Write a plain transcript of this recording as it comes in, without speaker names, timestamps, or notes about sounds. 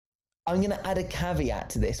I'm going to add a caveat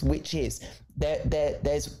to this, which is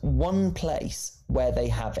there's one place where they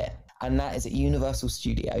have it, and that is at Universal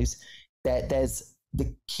Studios. There's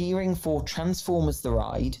the keyring for Transformers the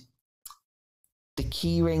Ride, the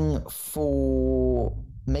keyring for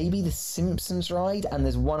maybe the Simpsons ride, and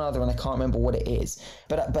there's one other, and I can't remember what it is.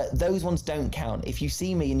 But those ones don't count. If you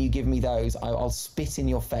see me and you give me those, I'll spit in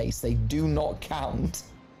your face. They do not count.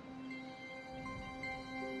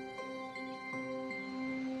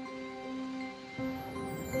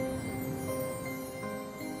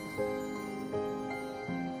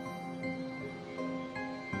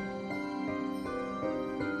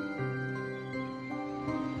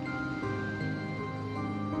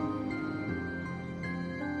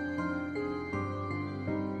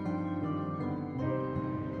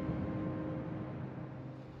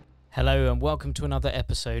 Hello and welcome to another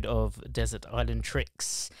episode of Desert Island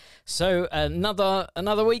Tricks. So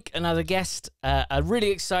another week, another guest, a really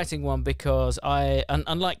exciting one because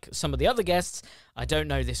unlike some of the other guests, I don't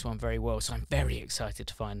know this one very well, so I'm very excited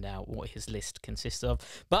to find out what his list consists of.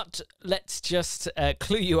 But let's just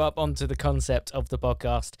clue you up onto the concept of the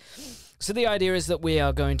podcast. So the idea is that we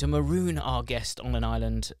are going to maroon our guest on an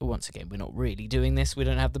island. Once again, we're not really doing this. We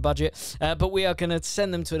don't have the budget. But we are going to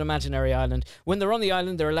send them to an imaginary island. When they're on the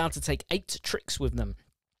island, they're allowed to take 8 tricks with them.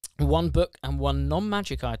 1 book and 1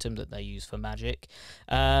 non-magic item that they use for magic.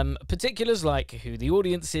 Particulars like who the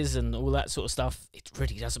audience is and all that sort of stuff, it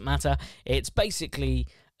really doesn't matter. It's basically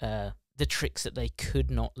the tricks that they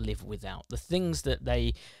could not live without. The things that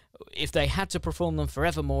they, if they had to perform them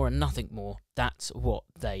forevermore and nothing more, that's what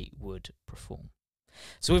they would perform.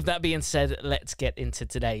 So with that being said, let's get into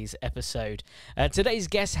today's episode. Today's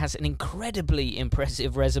guest has an incredibly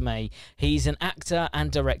impressive resume. He's an actor and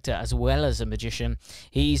director as well as a magician.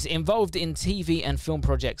 He's involved in TV and film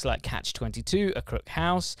projects like Catch-22, A Crook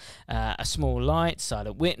House, A Small Light,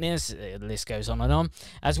 Silent Witness, the list goes on,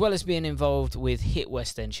 as well as being involved with hit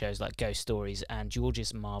West End shows like Ghost Stories and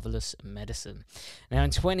George's Marvelous Medicine. Now in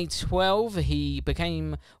 2012, he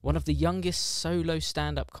became one of the youngest solo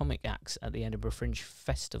stand-up comic acts at the Edinburgh Fringe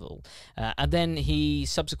Festival, and then he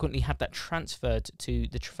subsequently had that transferred to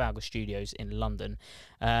the Trafalgar Studios in London,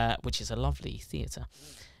 which is a lovely theatre.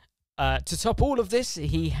 To top all of this,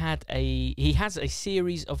 he has a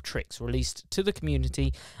series of tricks released to the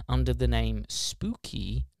community under the name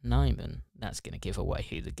Spooky Nyman. That's going to give away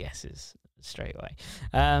who the guess is straight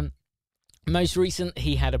away. Most recent,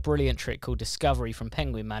 he had a brilliant trick called Discovery from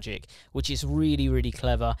Penguin Magic, which is really, really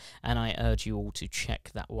clever, and I urge you all to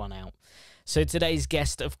check that one out. So today's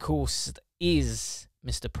guest, of course, is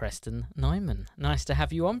Mr. Preston Nyman. Nice to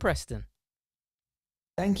have you on, Preston.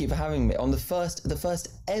 Thank you for having me on the first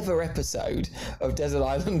ever episode of Desert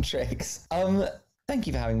Island Tricks. Thank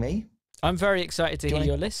you for having me. I'm very excited to hear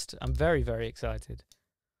your list. I'm very, very excited.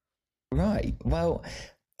 Right. Well,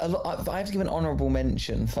 I have to give an honourable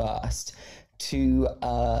mention first to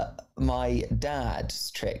my dad's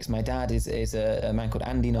tricks. My dad is a man called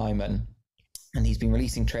Andy Nyman, and he's been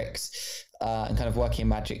releasing tricks and kind of working in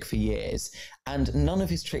magic for years. And none of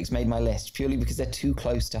his tricks made my list purely because they're too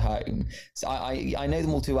close to home. So I know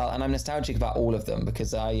them all too well, and I'm nostalgic about all of them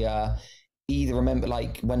because I either remember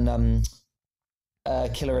like when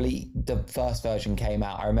Killer Elite, the first version came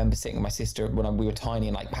out, I remember sitting with my sister when we were tiny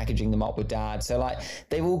and like packaging them up with dad. So like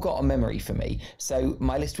they've all got a memory for me. So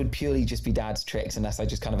my list would purely just be dad's tricks unless I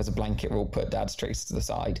just kind of as a blanket rule put dad's tricks to the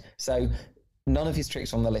side. So none of his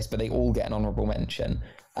tricks are on the list, but they all get an honourable mention.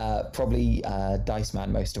 Probably Dice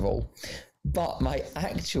Man most of all. But my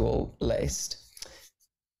actual list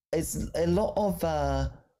is a lot of...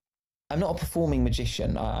 I'm not a performing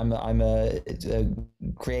magician. I'm a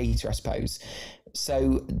creator, I suppose.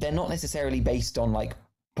 So they're not necessarily based on like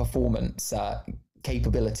performance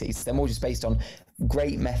capabilities. They're more just based on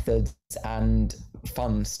great methods and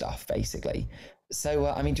fun stuff, basically. So,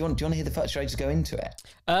 I mean, do you want to hear the first? Should I just go into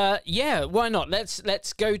it? Yeah, why not?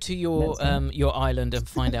 Let's go to your island and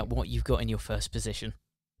find out what you've got in your first position.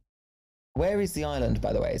 Where is the island,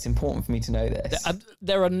 by the way? It's important for me to know this.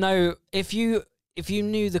 There are no... If you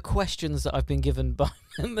knew the questions that I've been given by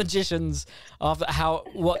magicians of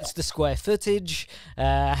what's the square footage,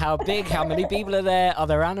 how big, how many people are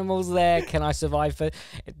there animals there, can I survive for...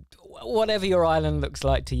 Whatever your island looks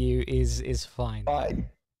like to you is fine. Fine.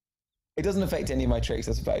 It doesn't affect any of my tricks,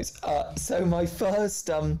 I suppose. So my first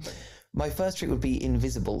trick would be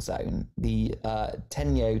Invisible Zone, the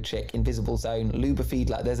Tenyo trick, Invisible Zone, Luba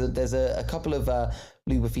Fiedler. There's a couple of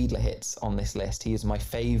Luba Fiedler hits on this list. He is my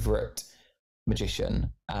favourite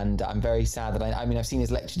magician, and I'm very sad that I mean I've seen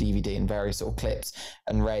his lecture DVD and various sort of clips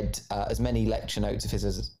and read as many lecture notes of his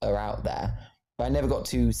as are out there. but I never got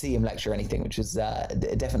to see him lecture or anything, which was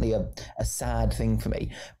definitely a sad thing for me.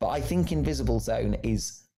 But I think Invisible Zone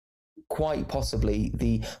is quite possibly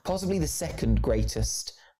the second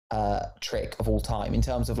greatest trick of all time in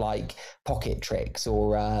terms of like pocket tricks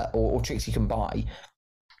or tricks you can buy.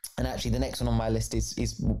 And actually, the next one on my list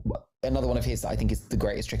is another one of his that I think is the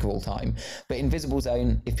greatest trick of all time. But Invisible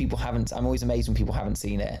Zone, if people haven't, I'm always amazed when people haven't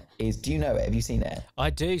seen it. Do you know it? Have you seen it? I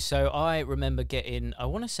do. So I remember getting, I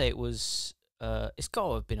want to say it was, it's got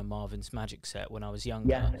to have been a Marvin's Magic set when I was younger.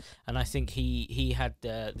 Yeah. And I think he had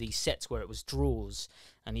these sets where it was drawers,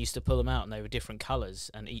 and he used to pull them out and they were different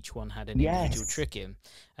colours, and each one had an individual trick in.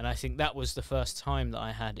 And I think that was the first time that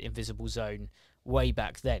I had Invisible Zone way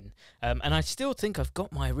back then. And I still think I've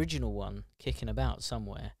got my original one kicking about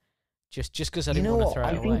somewhere. Just because I didn't want to throw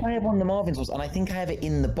it away. I think I have one of the Marvin's ones, and I think I have it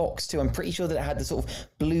in the box too. I'm pretty sure that it had the sort of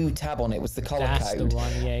blue tab on it, was the colour code. That's the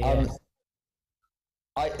one, yeah.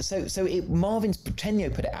 Marvin's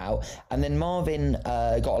Tenyo put it out, and then Marvin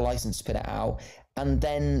got a license to put it out, and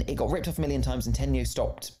then it got ripped off a million times, and Tenyo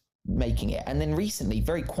stopped making it. And then recently,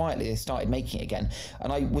 very quietly, they started making it again.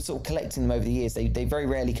 And I was sort of collecting them over the years. They very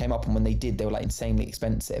rarely came up, and when they did, they were like insanely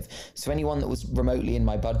expensive. So anyone that was remotely in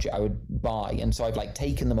my budget, I would buy. And so I've like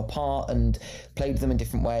taken them apart and played with them in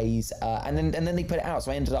different ways. And then they put it out.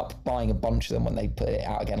 So I ended up buying a bunch of them when they put it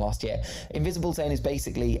out again last year. Invisible Zone is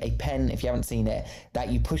basically a pen, if you haven't seen it, that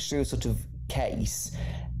you push through a sort of case,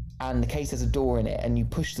 and the case has a door in it, and you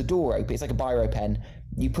push the door open. It's like a biro pen.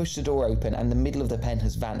 You push the door open, and the middle of the pen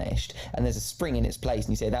has vanished, and there's a spring in its place,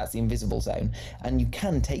 and you say that's the Invisible Zone. And you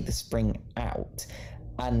can take the spring out,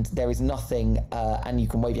 and there is nothing, and you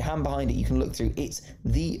can wave your hand behind it, you can look through. It's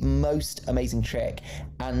the most amazing trick,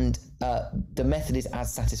 and the method is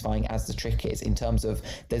as satisfying as the trick is, in terms of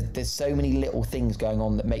there's so many little things going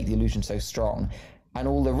on that make the illusion so strong. And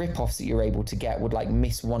all the rip-offs that you're able to get would like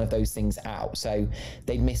miss one of those things out. So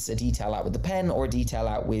they'd miss a detail out with the pen, or a detail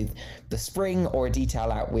out with the spring, or a detail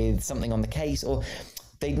out with something on the case, or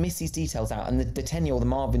they'd miss these details out. And the Tenyo or the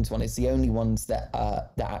Marvin's one is the only ones that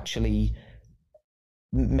actually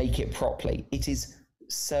make it properly. It is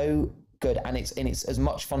so good, and it's as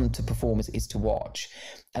much fun to perform as it is to watch.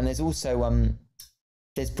 And there's also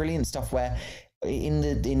there's brilliant stuff where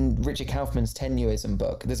in Richard Kaufman's Tenyoism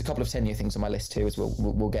book, there's a couple of Tenyo things on my list too, as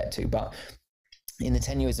we'll get to, but in the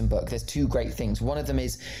Tenyoism book, there's two great things. One of them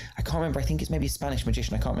is, I can't remember, I think it's maybe a Spanish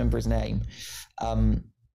magician, I can't remember his name,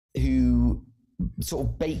 who sort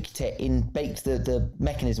of baked the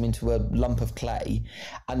mechanism into a lump of clay,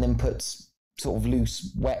 and then puts sort of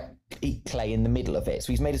loose, wet clay in the middle of it.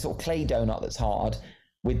 So he's made a sort of clay donut that's hard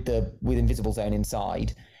with Invisible Zone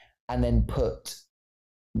inside, and then put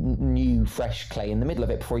new fresh clay in the middle of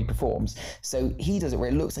it before he performs. So he does it where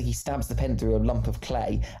it looks like he stabs the pen through a lump of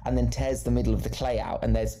clay and then tears the middle of the clay out,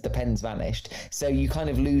 and the pen's vanished. So you kind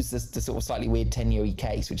of lose the sort of slightly weird Tenyo-y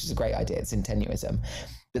case, which is a great idea. It's in Tenyoism.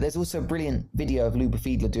 But there's also a brilliant video of Luba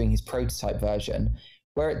Fiedler doing his prototype version,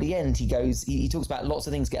 where at the end he talks about lots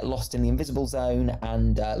of things get lost in the Invisible Zone,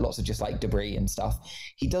 and lots of just like debris and stuff.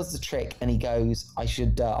 He does the trick and he goes,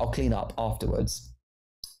 I'll clean up afterwards.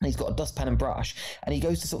 And he's got a dustpan and brush, and he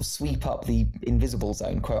goes to sort of sweep up the Invisible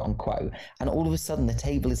Zone, quote unquote, and all of a sudden the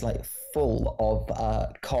table is like full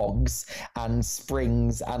of cogs and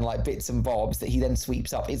springs and like bits and bobs that he then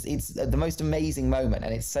sweeps up. It's the most amazing moment,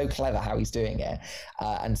 and it's so clever how he's doing it,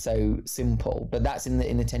 and so simple. But that's in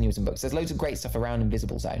the Tenyoism books. There's loads of great stuff around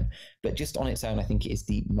Invisible Zone, but just on its own, I think it is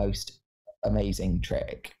the most amazing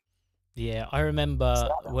trick. Yeah, I remember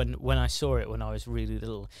when I saw it when I was really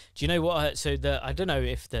little. Do you know what? I don't know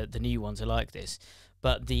if the new ones are like this,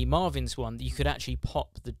 but the Marvin's one, you could actually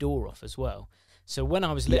pop the door off as well. So when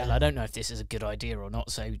I was little, I don't know if this is a good idea or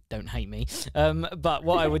not, so don't hate me. But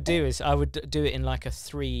what I would do is I would do it in like a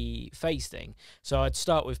 3-phase thing. So I'd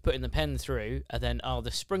start with putting the pen through, and then,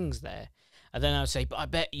 the spring's there. And then I would say, but I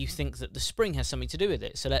bet you think that the spring has something to do with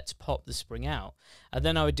it, so let's pop the spring out. And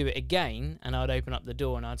then I would do it again, and I'd open up the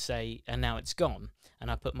door, and I'd say, and now it's gone.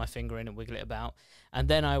 And I'd put my finger in and wiggle it about. And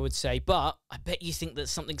then I would say, but I bet you think that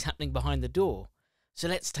something's happening behind the door, so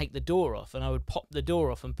let's take the door off. And I would pop the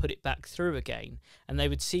door off and put it back through again. And they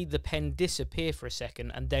would see the pen disappear for a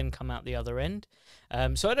second and then come out the other end.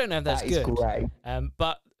 So I don't know if that's good. Great.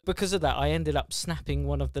 But because of that, I ended up snapping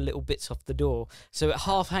one of the little bits off the door. So it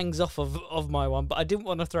half hangs off of my one, but I didn't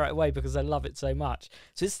want to throw it away because I love it so much.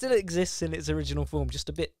 So it still exists in its original form, just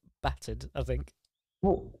a bit battered, I think.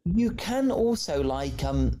 Well, you can also like...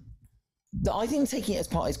 I think taking it as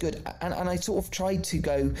part is good, and I sort of tried to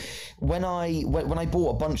go when I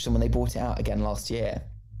bought a bunch of them when they brought it out again last year.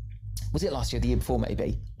 Was it last year or the year before?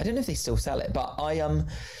 Maybe, I don't know if they still sell it, but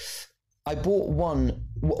I bought one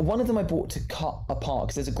of them I bought to cut apart,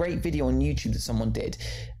 because there's a great video on YouTube that someone did.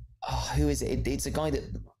 Oh, who is it? It's a guy that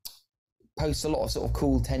posts a lot of sort of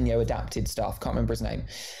cool Tenyo adapted stuff. Can't remember his name.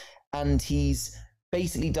 And he's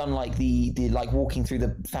basically done like the like walking through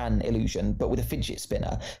the fan illusion, but with a fidget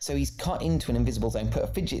spinner. So he's cut into an invisible zone, put a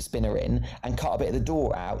fidget spinner in, and cut a bit of the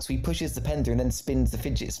door out. So he pushes the pen through and then spins the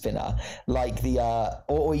fidget spinner like the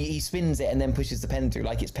or he spins it and then pushes the pen through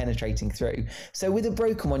like it's penetrating through. So with a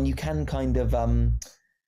broken one, you can kind of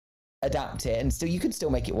adapt it, and still you could still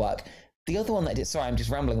make it work. The other one that I did, sorry, I'm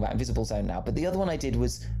just rambling about Invisible Zone now, but the other one I did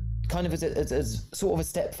was kind of as sort of a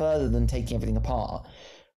step further than taking everything apart,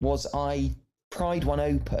 was I pried one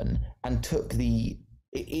open and took it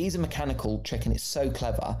is a mechanical trick and it's so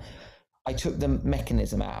clever. I took the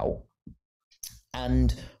mechanism out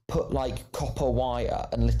and put like copper wire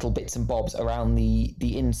and little bits and bobs around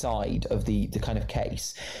the inside of the kind of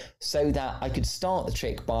case, so that I could start the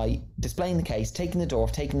trick by displaying the case, taking the door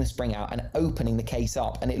off, taking the spring out and opening the case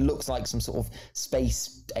up, and it looks like some sort of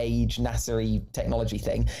space age NASA-y technology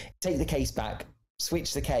thing. Take the case back,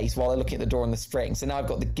 switch the case while I look at the door and the spring. So now I've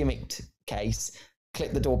got the gimmicked case,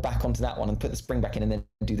 clip the door back onto that one and put the spring back in and then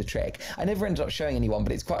do the trick. I never ended up showing anyone,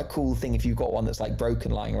 but it's quite a cool thing if you've got one that's like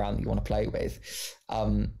broken lying around that you want to play with.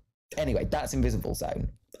 Anyway, that's Invisible Zone.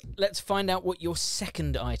 Let's find out what your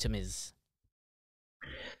second item is.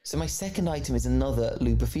 So my second item is another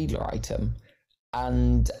Luba Fiedler item.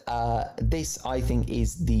 And this, I think,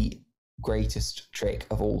 is the greatest trick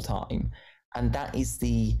of all time. And that is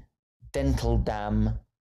the dental dam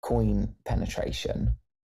coin penetration,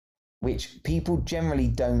 which people generally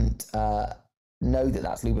don't know that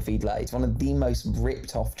that's Luba Fiedler. It's one of the most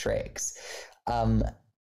ripped off tricks.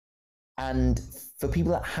 And for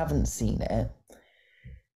people that haven't seen it,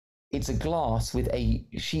 it's a glass with a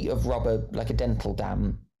sheet of rubber, like a dental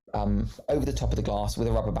dam, over the top of the glass with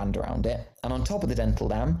a rubber band around it. And on top of the dental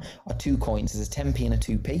dam are two coins. There's a 10p and a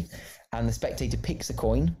 2p. And the spectator picks a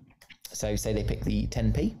coin. So say they pick the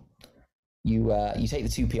 10p. You take the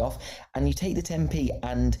 2p off and you take the 10p,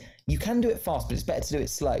 and you can do it fast, but it's better to do it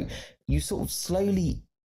slow. You sort of slowly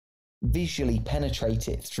visually penetrate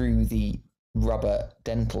it through the rubber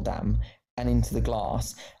dental dam and into the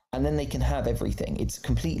glass, and then they can have everything. It's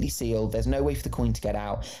completely sealed. There's no way for the coin to get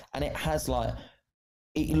out, and it has like,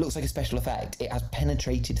 it looks like a special effect. It has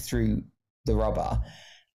penetrated through the rubber,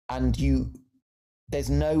 and there's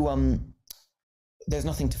nothing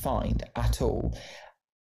to find at all.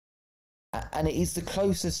 And it is the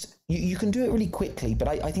closest you can do it really quickly, but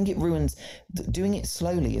I think it ruins doing it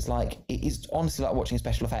slowly. Is like, it is honestly like watching a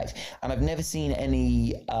special effect. And I've never seen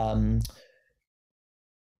any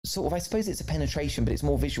sort of, I suppose it's a penetration, but it's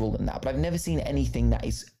more visual than that. But I've never seen anything that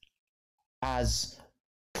is as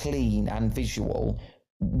clean and visual,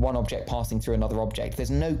 one object passing through another object. There's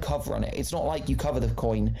no cover on it. It's not like you cover the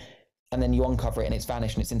coin and then you uncover it and it's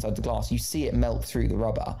vanished and it's inside the glass. You see it melt through the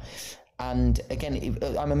rubber. And again,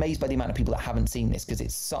 I'm amazed by the amount of people that haven't seen this, because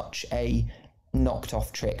it's such a knocked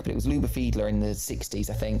off trick. But it was Luba Fiedler in the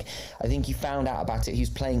 60s, I think. I think he found out about it. He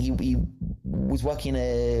was working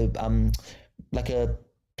in a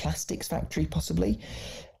plastics factory possibly,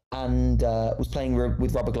 and was playing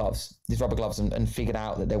with rubber gloves, and figured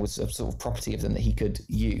out that there was a sort of property of them that he could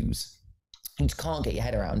use. You just can't get your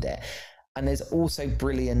head around it. And there's also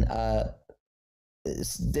brilliant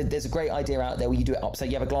there's a great idea out there where you do it upside.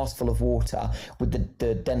 You have a glass full of water with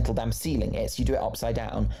the dental dam sealing it, so you do it upside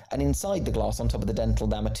down, and inside the glass on top of the dental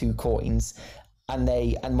dam are two coins, and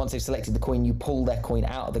once they've selected the coin, you pull their coin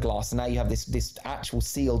out of the glass, and now you have this actual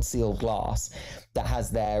sealed glass that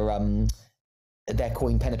has their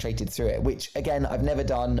coin penetrated through it, which again I've never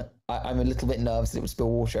done. I'm a little bit nervous that it would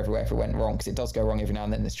spill water everywhere if it went wrong, because it does go wrong every now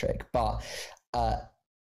and then, this trick. But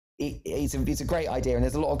it's a great idea, and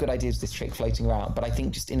there's a lot of good ideas of this trick floating around, but I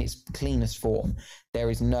think just in its cleanest form,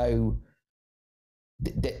 there is no,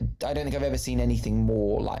 I don't think I've ever seen anything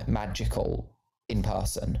more like magical in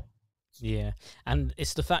person. Yeah, and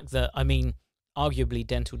it's the fact that, I mean, arguably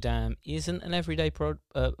dental dam isn't an everyday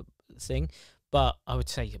thing, but I would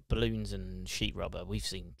say balloons and sheet rubber, we've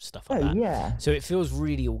seen stuff like that. Yeah. So it feels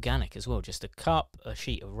really organic as well, just a cup, a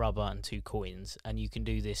sheet of rubber and two coins, and you can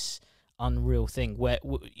do this unreal thing where,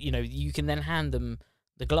 you know, you can then hand them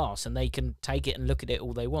the glass and they can take it and look at it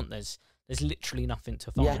all they want. There's literally nothing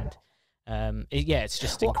to find. It's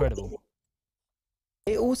just incredible.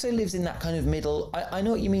 It also lives in that kind of middle. I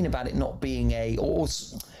know what you mean about it not being I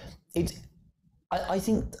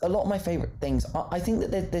think a lot of my favorite things, I think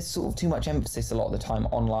that there's sort of too much emphasis a lot of the time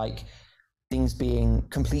on like things being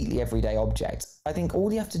completely everyday objects. I think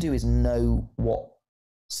all you have to do is know what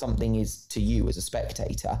something is to you as a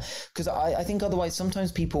spectator. Because I think otherwise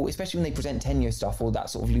sometimes people, especially when they present tenure stuff or that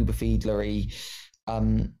sort of Luberfiedler-y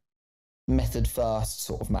method first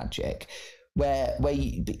sort of magic, where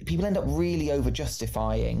people end up really over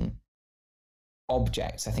justifying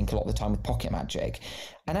objects, I think, a lot of the time with pocket magic.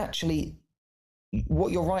 And actually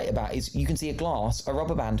what you're right about is you can see a glass, a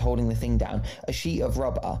rubber band holding the thing down, a sheet of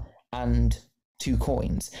rubber, and 2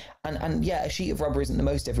 coins. And yeah, a sheet of rubber isn't the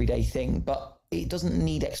most everyday thing, but it doesn't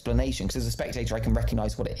need explanation, because as a spectator I can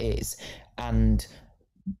recognize what it is and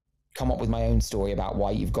come up with my own story about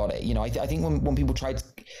why you've got it. You know, I think when people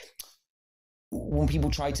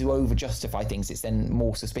try to over justify things, it's then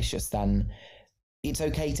more suspicious than it's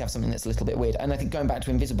okay to have something that's a little bit weird. And I think going back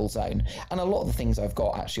to Invisible Zone, and a lot of the things I've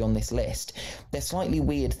got actually on this list, they're slightly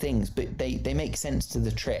weird things, but they make sense to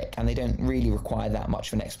the trick, and they don't really require that much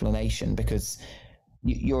of an explanation, because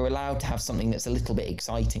you're allowed to have something that's a little bit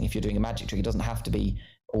exciting if you're doing a magic trick. It doesn't have to be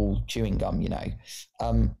all chewing gum, you know.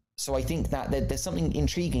 So I think that there's something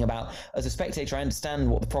intriguing about, as a spectator, I understand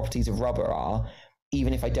what the properties of rubber are,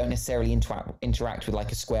 even if I don't necessarily interact with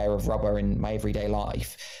like a square of rubber in my everyday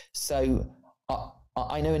life. So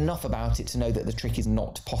I know enough about it to know that the trick is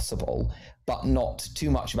not possible, but not too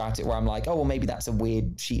much about it where I'm like, oh, well, maybe that's a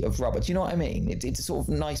weird sheet of rubber. Do you know what I mean? It's a sort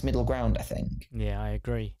of nice middle ground, I think. Yeah, I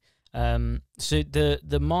agree. So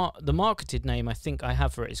the marketed name I think I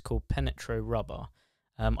have for it is called Penetro Rubber.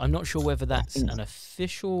 I'm not sure whether that's an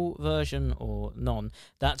official version or non.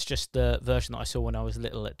 That's just the version that I saw when I was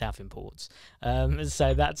little at Davenport's.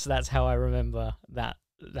 So that's how I remember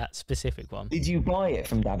that specific one. Did you buy it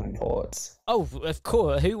from Davenport's? Oh, of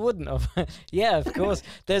course. Who wouldn't have? Yeah, of course.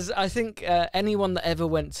 I think anyone that ever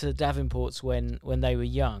went to Davenport's when they were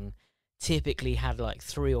young typically had like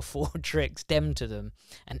 3 or 4 tricks demmed to them,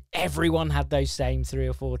 and everyone had those same 3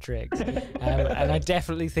 or 4 tricks. And I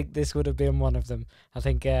definitely think this would have been one of them. I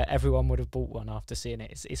think everyone would have bought one after seeing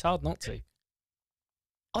it. It's hard not to.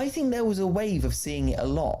 I think there was a wave of seeing it a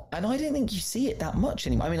lot, and I don't think you see it that much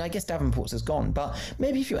anymore. I mean, I guess Davenport's has gone, but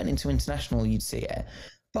maybe if you went into international, you'd see it.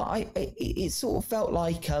 But it sort of felt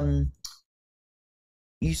like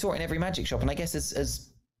you saw it in every magic shop, and I guess as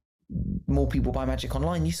more people buy magic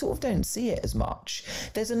online, you sort of don't see it as much.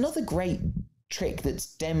 There's another great trick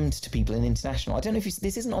that's demmed to people in international. I don't know if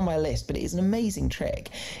this isn't on my list, but it is an amazing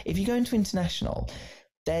trick. If you go into international,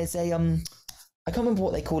 there's a I can't remember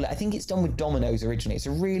what they call it. I think it's done with dominoes originally. It's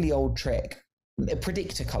a really old trick, a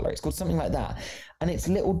predictor color. It's called something like that. And it's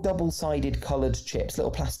little double-sided colored chips, little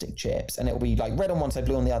plastic chips, and it'll be like red on one side,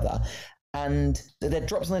 blue on the other. And they're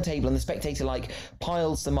drops on the table, and the spectator like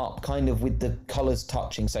piles them up kind of with the colors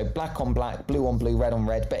touching. So black on black, blue on blue, red on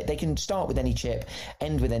red, but they can start with any chip,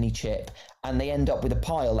 end with any chip, and they end up with a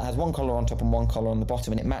pile that has one color on top and one color on the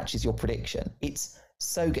bottom, and it matches your prediction. It's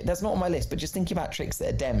so good. That's not on my list, but just thinking about tricks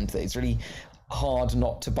that are demmed, that it's really hard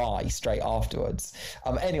not to buy straight afterwards.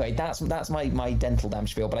 Anyway, that's my dental dam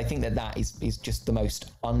spiel, but I think that is just the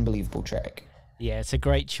most unbelievable trick. Yeah, it's a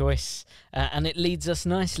great choice. And it leads us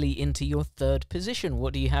nicely into your third position.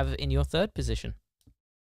 What do you have in your third position?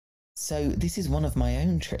 So this is one of my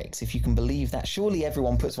own tricks, if you can believe that. Surely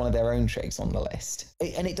everyone puts one of their own tricks on the list.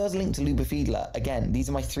 And it does link to Luberfiedler. Again, these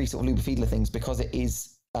are my 3 sort of Luberfiedler things, because it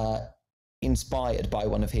is inspired by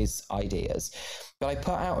one of his ideas. But I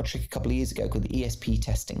put out a trick a couple of years ago called the ESP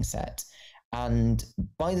testing set. And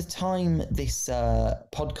by the time this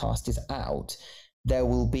podcast is out, there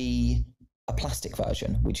will be a plastic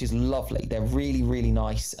version, which is lovely. They're really, really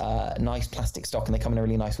nice plastic stock, and they come in a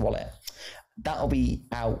really nice wallet. That'll be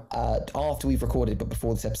out after we've recorded, but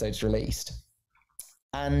before this episode's released.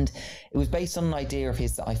 And it was based on an idea of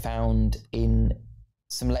his that I found in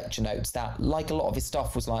some lecture notes that, like a lot of his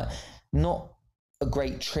stuff, was like not a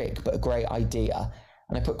great trick, but a great idea.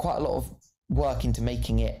 And I put quite a lot of work into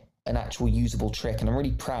making it an actual usable trick, and I'm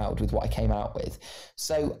really proud with what I came out with.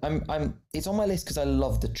 So it's on my list because I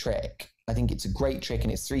love the trick. I think it's a great trick,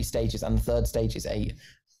 and it's 3 stages, and the 3rd stage is a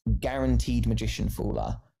guaranteed magician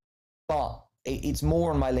fooler. But it's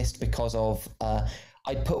more on my list because of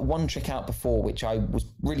I'd put one trick out before, which I was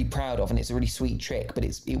really proud of, and it's a really sweet trick, but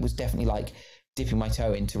it was definitely like dipping my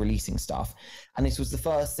toe into releasing stuff. And this was the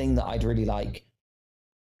first thing that I'd really like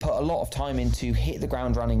put a lot of time into, hit the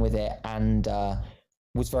ground running with it, and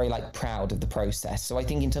was very like proud of the process. So I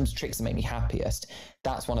think in terms of tricks that make me happiest,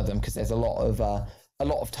 that's one of them, because there's a lot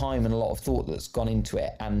of time and a lot of thought that's gone into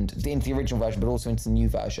it, and into the original version, but also into the new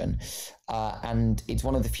version. And it's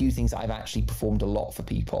one of the few things that I've actually performed a lot for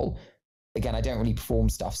people. Again, I don't really perform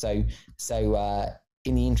stuff, so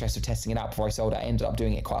in the interest of testing it out before I sold it, I ended up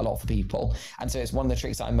doing it quite a lot for people. And so it's one of the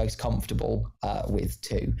tricks that I'm most comfortable with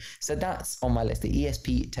too. So that's on my list, the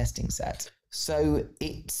ESP testing set. So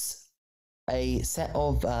it's a set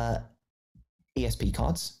of ESP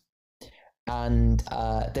cards, and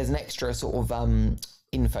there's an extra sort of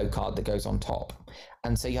info card that goes on top.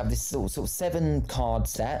 And so you have this sort of 7 card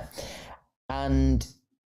set, and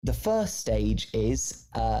the first stage is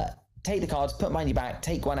take the cards, put them behind your back,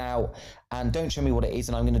 take one out, and don't show me what it is,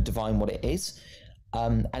 and I'm going to divine what it is.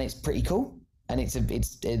 And it's pretty cool, and it's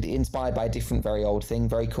inspired by a different, very old thing,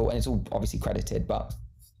 very cool, and it's all obviously credited, but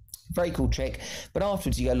very cool trick. But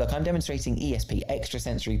afterwards you go, look, I'm demonstrating ESP,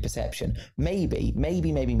 extrasensory perception. Maybe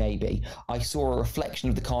I saw a reflection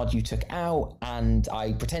of the card you took out, and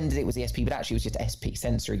I pretended it was ESP, but actually it was just SP,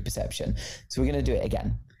 sensory perception. So we're going to do it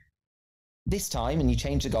again. This time, and you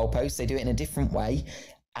change the goalposts, they do it in a different way,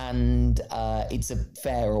 and it's a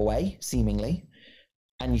fairer way, seemingly,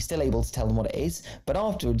 and you're still able to tell them what it is. But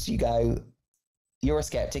afterwards you go, you're a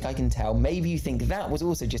skeptic, I can tell. Maybe you think that was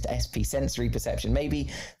also just SP, sensory perception.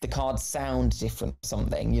 Maybe the cards sound different,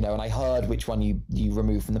 something, and I heard which one you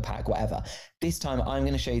removed from the pack, whatever. This time I'm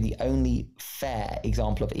going to show you the only fair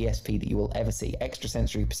example of ESP that you will ever see,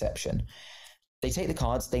 extrasensory perception. They take the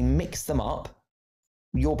cards, they mix them up,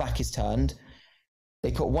 your back is turned,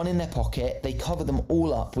 they put one in their pocket, they cover them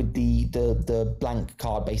all up with the blank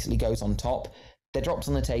card basically goes on top, they're dropped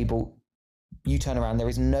on the table, you turn around, there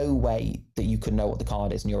is no way that you could know what the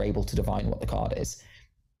card is and you're able to divine what the card is.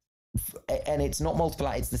 And it's not multiple,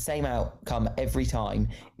 it's the same outcome every time.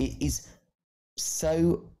 It is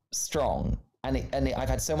so strong. And I've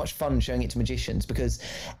had so much fun showing it to magicians, because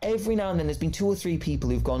every now and then there's been 2 or 3 people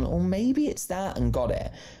who've gone, oh, maybe it's that, and got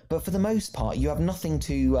it. But for the most part, you have nothing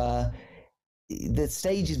to... the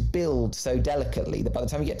stages build so delicately that by the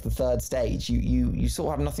time you get to the 3rd stage, you sort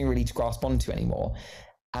of have nothing really to grasp onto anymore.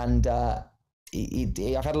 And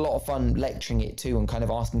I've had a lot of fun lecturing it too, and kind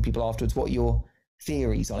of asking people afterwards what your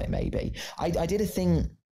theories on it may be. I did a thing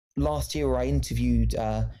last year where I interviewed...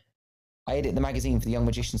 I edit the magazine for the Young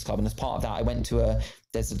Magicians Club, and as part of that, I went to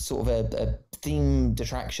there's a sort of a themed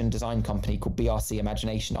attraction design company called BRC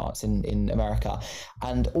Imagination Arts in America,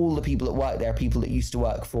 and all the people that work there are people that used to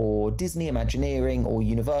work for Disney Imagineering or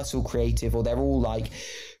Universal Creative, or they're all like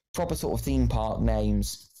proper sort of theme park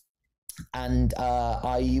names. And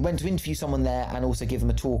I went to interview someone there and also give them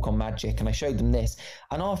a talk on magic, and I showed them this,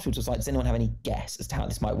 and afterwards was like, does anyone have any guess as to how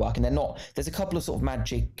this might work? And there's a couple of sort of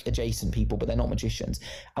magic adjacent people, but they're not magicians.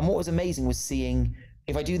 And what was amazing was seeing,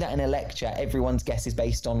 if I do that in a lecture, everyone's guess is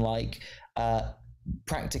based on like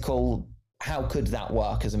practical, how could that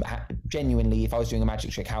work? Genuinely, if I was doing a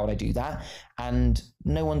magic trick, how would I do that? And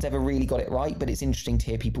no one's ever really got it right, but it's interesting to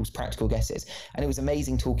hear people's practical guesses. And it was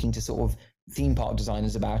amazing talking to sort of theme park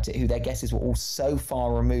designers about it, who their guesses were all so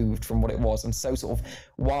far removed from what it was and so sort of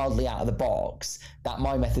wildly out of the box that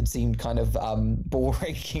my method seemed kind of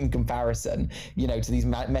boring in comparison, to these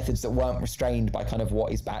methods that weren't restrained by kind of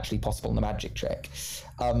what is actually possible in the magic trick,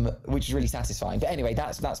 which is really satisfying. But anyway,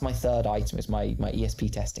 that's my 3rd item, is my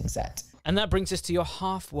ESP testing set. And that brings us to your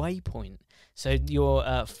halfway point. So your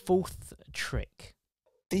 4th trick.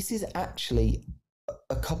 This is actually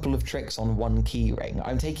a couple of tricks on one key ring.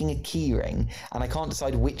 I'm taking a key ring, and I can't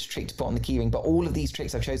decide which trick to put on the key ring, but all of these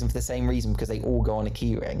tricks I've chosen for the same reason, because they all go on a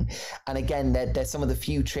key ring. And again, they're some of the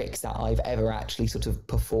few tricks that I've ever actually sort of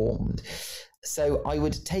performed. So I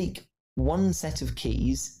would take one set of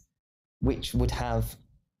keys, which would have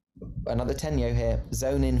another Tenyo here,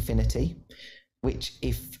 Zone Infinity, which,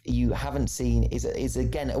 if you haven't seen, is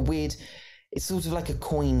again a weird, it's sort of like a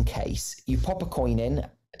coin case. You pop a coin in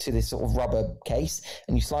to this sort of rubber case,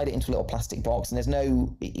 and you slide it into a little plastic box, and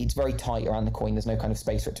it's very tight around the coin, there's no kind of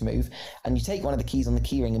space for it to move, and you take one of the keys on the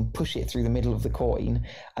keyring and push it through the middle of the coin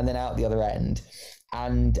and then out the other end.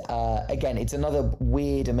 And again, it's another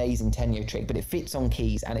weird, amazing Tenyo trick, but it fits on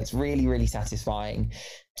keys, and it's really, really satisfying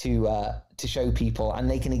to show people, and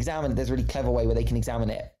they can examine it. There's a really clever way where they can examine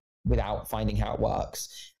it without finding how it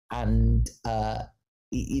works, and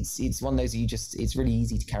it's one of those it's really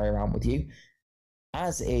easy to carry around with you.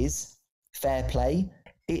 As is Fair Play,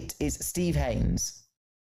 it is Steve Haynes,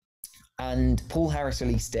 and Paul Harris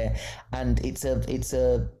released it, and it's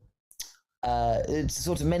a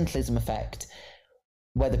sort of mentalism effect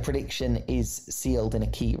where the prediction is sealed in a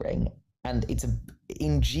keyring, and it's an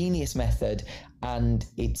ingenious method, and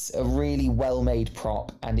it's a really well-made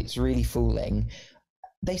prop, and it's really fooling.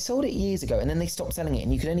 they sold it years ago, and then they stopped selling it,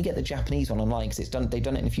 and you could only get the Japanese one online because they've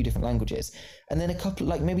done it in a few different languages. And then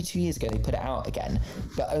maybe 2 years ago, they put it out again,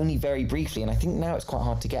 but only very briefly. And I think now it's quite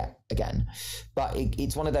hard to get again. But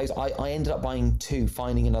it's one of those. I ended up buying two,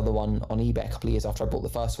 finding another one on eBay a couple of years after I bought the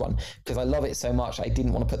first one because I love it so much. I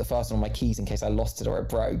didn't want to put the first one on my keys in case I lost it or it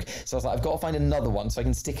broke. So I was like, I've got to find another one so I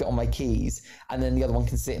can stick it on my keys, and then the other one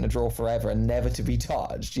can sit in a drawer forever and never to be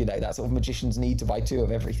touched. That sort of magicians need to buy two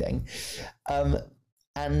of everything.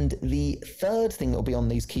 And the third thing that will be on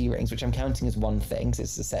these key rings, which I'm counting as one thing, because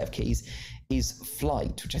it's a set of keys, is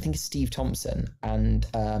Flight, which I think is Steve Thompson. And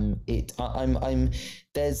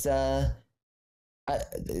this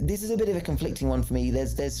is a bit of a conflicting one for me.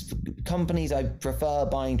 There's companies I prefer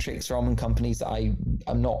buying tricks from, and companies that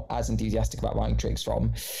I'm not as enthusiastic about buying tricks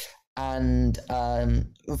from. And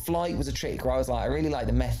Flight was a trick where I was like, I really like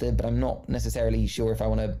the method, but I'm not necessarily sure if I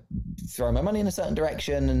want to throw my money in a certain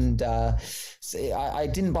direction. And so I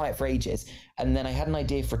didn't buy it for ages. And then I had an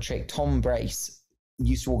idea for a trick. Tom Brace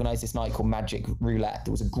used to organise this night called Magic Roulette.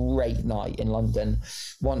 There was a great night in London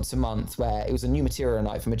once a month where it was a new material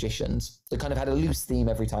night for magicians that kind of had a loose theme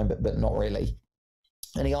every time, but not really.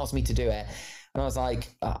 And he asked me to do it. And I was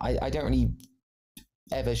like, I don't really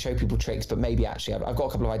ever show people tricks, but maybe actually I've got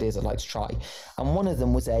a couple of ideas I'd like to try. And one of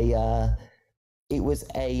them was a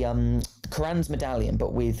Koran's medallion,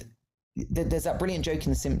 but with there's that brilliant joke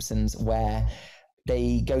in The Simpsons where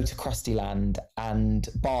they go to Krusty Land and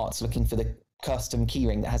Bart's looking for the custom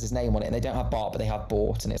keyring that has his name on it, and they don't have Bart but they have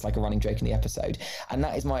Bort, and it's like a running joke in the episode. And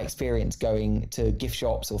that is my experience going to gift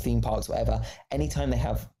shops or theme parks, whatever. Anytime they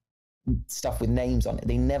have stuff with names on it,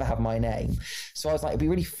 they never have my name. So I was like, it'd be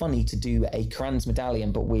really funny to do a Koran's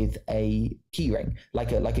medallion but with a keyring,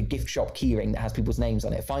 like a gift shop keyring that has people's names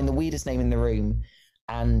on it. Find the weirdest name in the room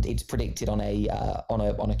and it's predicted on a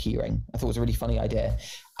keyring. I thought it was a really funny idea.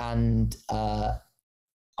 And I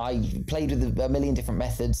played with a million different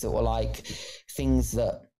methods that were like things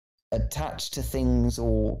that attached to things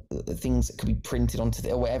or things that could be printed onto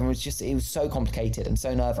or whatever. It was so complicated and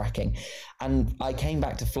so nerve-wracking. And I came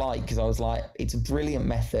back to Flight because I was like, it's a brilliant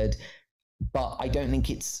method, but I don't think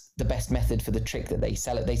it's the best method for the trick that they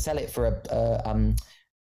sell it. They sell it for a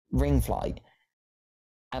ring flight.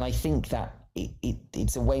 And I think that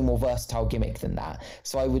it's a way more versatile gimmick than that.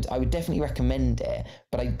 So I would definitely recommend it.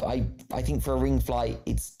 But I think for a ring flight,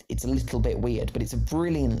 it's a little bit weird, but it's a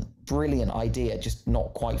brilliant idea, just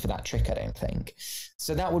not quite for that trick, I don't think.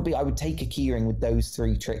 So that would be, I would take a keyring with those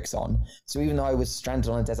three tricks on. So even though I was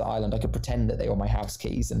stranded on a desert island, I could pretend that they were my house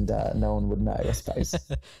keys and no one would know, I suppose.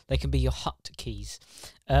 They can be your hut keys.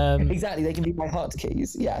 Exactly, they can be my hut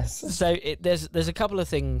keys, yes. So there's a couple of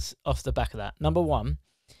things off the back of that. Number one,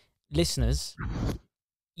 listeners,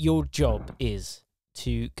 your job is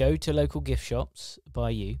to go to local gift shops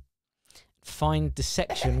by you, find the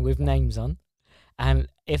section with names on, and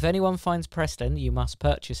if anyone finds Preston, you must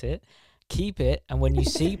purchase it, keep it, and when you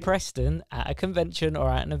see Preston at a convention or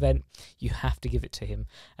at an event, you have to give it to him.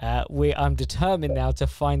 I'm determined now to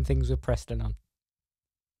find things with Preston on.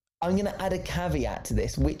 I'm going to add a caveat to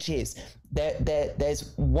this, which is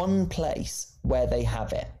there's one place where they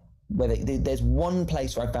have it. There's one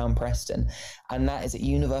place where I found Preston, and that is at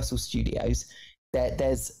Universal Studios.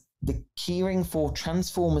 There's the keyring for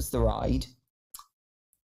Transformers the Ride,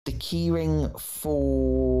 the keyring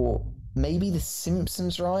for maybe the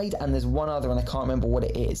Simpsons Ride, and there's one other, and I can't remember what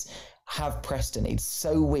it is. Have Preston. It's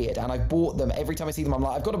so weird, and I bought them. Every time I see them, I'm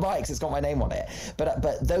like, I've got to buy it because it's got my name on it. But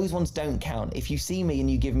those ones don't count. If you see me and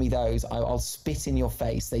you give me those, I'll spit in your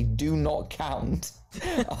face. They do not count.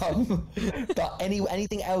 But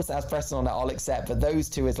anything else that has Preston on it, I'll accept. But those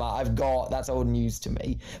two is like, that's old news to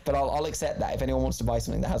me. But I'll accept that if anyone wants to buy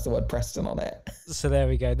something that has the word Preston on it. So there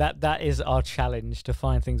we go. That is our challenge, to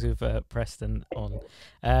find things with Preston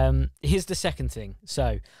on. Here's the second thing.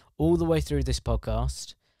 So all the way through this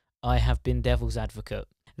podcast, I have been devil's advocate.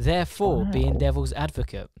 Therefore, being devil's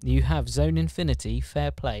advocate, you have Zone Infinity,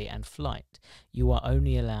 Fair Play, and Flight. You are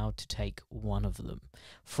only allowed to take one of them.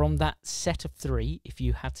 From that set of three, if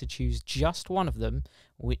you had to choose just one of them,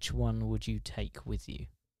 which one would you take with you?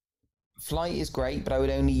 Flight is great, but I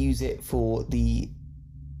would only use it for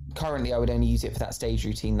currently I would only use it for that stage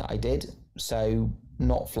routine that I did, so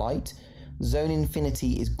not Flight. Zone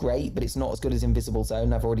Infinity is great, but it's not as good as Invisible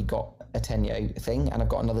Zone. I've already got a Tenyo thing, and I've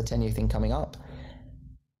got another Tenyo thing coming up.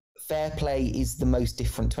 Fair Play is the most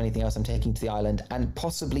different to anything else I'm taking to the island, and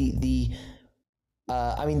possibly there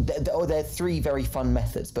are three very fun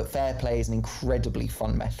methods, but Fair Play is an incredibly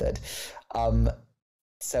fun method.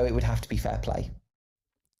 So it would have to be Fair Play.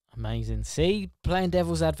 Amazing. See, playing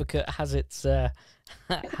devil's advocate has its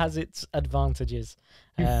has its advantages.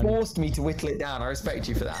 You forced me to whittle it down. I respect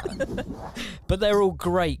you for that. But they're all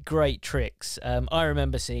great tricks. I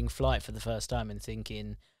remember seeing Flight for the first time and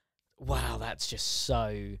thinking, wow, that's just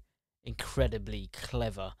so incredibly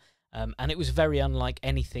clever. And it was very unlike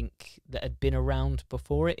anything that had been around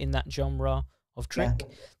before it in that genre of trick.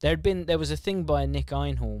 Yeah. There was a thing by Nick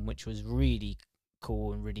Einhorn which was really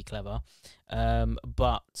cool and really clever,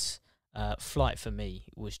 but Flight for me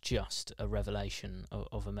was just a revelation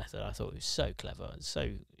of a method. I thought it was so clever,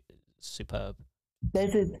 so superb. I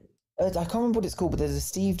can't remember what it's called, but there's a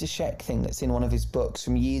Steve Deshek thing that's in one of his books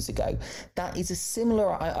from years ago. That is a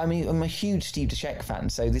similar. I mean, I'm a huge Steve Deshek fan,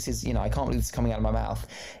 so this is, I can't believe this is coming out of my mouth.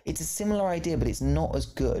 It's a similar idea, but it's not as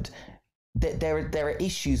good. There are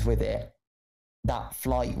issues with it that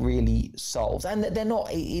Flight really solves, and they're not.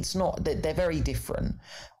 It's not that they're very different,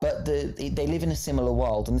 but they live in a similar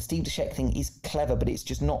world. And the Steve Deshek thing is clever, but it's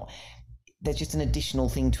just not. There's just an additional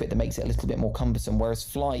thing to it that makes it a little bit more cumbersome. Whereas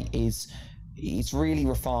Flight it's really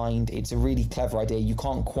refined. It's a really clever idea. You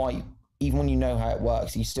can't quite, even when you know how it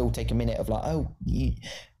works, you still take a minute of like,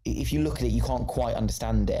 if you look at it, you can't quite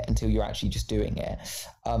understand it until you're actually just doing it.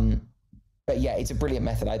 But yeah, it's a brilliant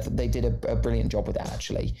method. They did a brilliant job with it,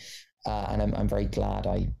 actually. And I'm very glad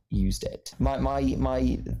I used it.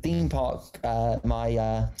 My theme park,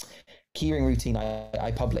 my keyring routine,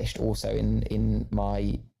 I published also in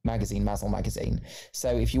my magazine, Mazel Magazine. So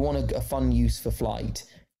if you want a fun use for Flight,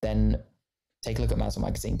 then take a look at Mazel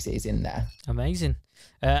Magazine because it is in there. Amazing.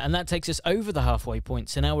 And that takes us over the halfway point.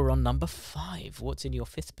 So now we're on number 5. What's in your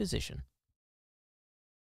 5th position?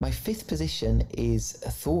 My 5th position is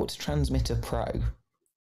Thought Transmitter Pro.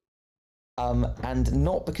 And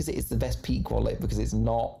not because it is the best peak wallet, because it's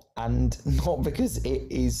not, and not because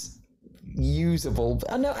it is usable.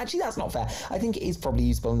 No, actually, that's not fair. I think it is probably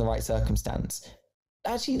usable in the right circumstance.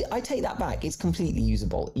 Actually, I take that back. It's completely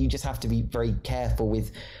usable. You just have to be very careful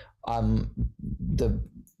with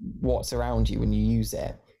what's around you when you use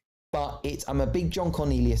it. But I'm a big John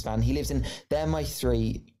Cornelius fan. He lives in, they're my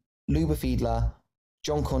 3, Luba Fiedler,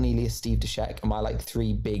 John Cornelius, Steve Deshek, are my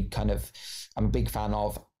 3 big I'm a big fan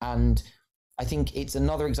of. And I think it's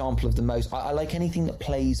another example of the most, I like anything that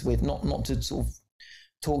plays with, not to sort of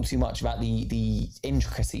talk too much about the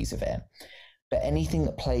intricacies of it, but anything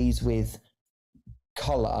that plays with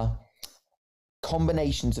color,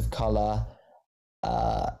 combinations of color,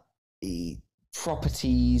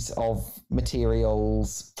 properties of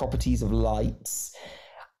materials, properties of lights,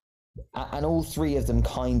 and all 3 of them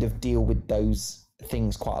kind of deal with those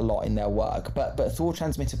things quite a lot in their work. But Thought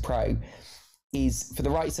Transmitter Pro is, for the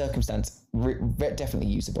right circumstance, definitely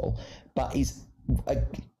usable, but is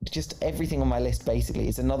just everything on my list basically.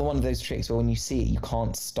 It's another one of those tricks where when you see it, you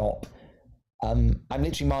can't stop. I'm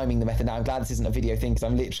literally miming the method now. I'm glad this isn't a video thing, because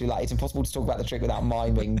I'm literally it's impossible to talk about the trick without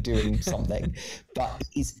miming doing something. But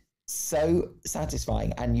it's so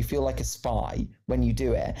satisfying, and you feel like a spy when you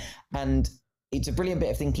do it. And it's a brilliant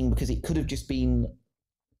bit of thinking, because it could have just been,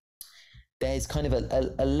 there's kind of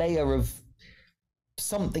a layer of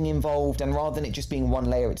something involved, and rather than it just being one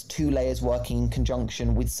layer, it's 2 layers working in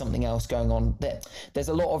conjunction with something else going on. There's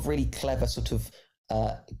a lot of really clever sort of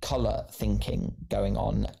color thinking going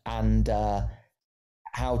on, and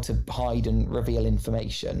how to hide and reveal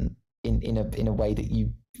information in a way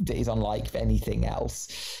that is unlike anything else.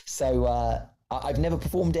 So I've never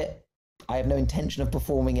performed it. I have no intention of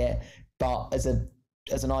performing it, but as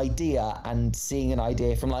an idea, and seeing an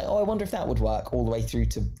idea from I wonder if that would work, all the way through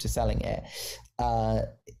to selling it,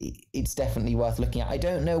 it's definitely worth looking at. I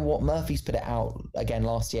don't know what Murphy's put it out again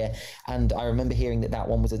last year, and I remember hearing that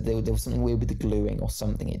one was there was something weird with the gluing or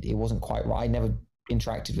something. It wasn't quite right. I never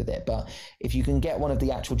interacted with it, but if you can get one of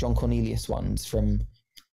the actual John Cornelius ones from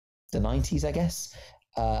the 90s, I guess,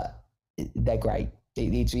 they're great.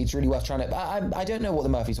 It's really worth trying it. I don't know what the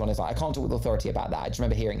Murphy's one is like. I can't talk with authority about that. I just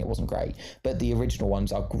remember hearing it wasn't great, but the original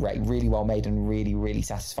ones are great, really well made, and really, really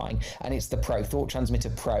satisfying. And it's the Pro. Thought Transmitter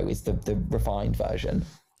Pro is the refined version.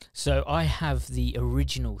 So I have the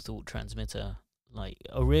original Thought Transmitter,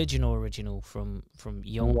 original from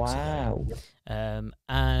yonks Wow. ago.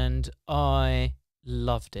 And I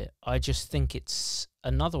loved it. I just think it's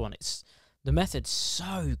another one. The method's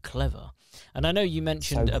so clever. And I know you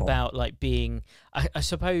mentioned So cool. about being, I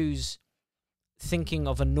suppose, thinking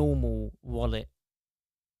of a normal wallet,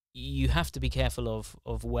 you have to be careful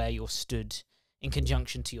of where you're stood in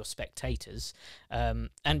conjunction to your spectators. And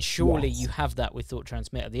surely you have that with Thought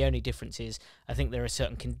Transmitter. The only difference is I think there are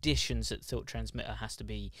certain conditions that Thought Transmitter has to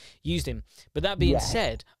be used in. But that being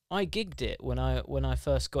said, I gigged it when I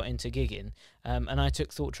first got into gigging, and I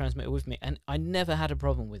took Thought Transmitter with me, and I never had a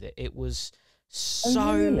problem with it. It was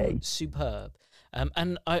so superb.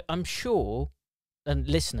 And I'm sure, and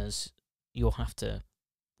listeners, you'll have to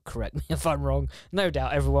correct me if I'm wrong. No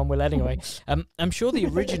doubt everyone will anyway. I'm sure the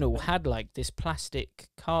original had like this plastic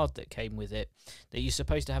card that came with it that you're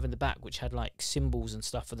supposed to have in the back, which had like symbols and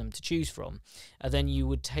stuff for them to choose from. And then you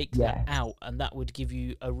would take that out, and that would give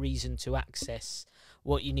you a reason to access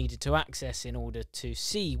what you needed to access in order to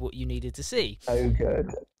see what you needed to see. Oh, good.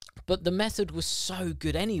 But the method was so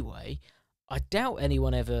good anyway. I doubt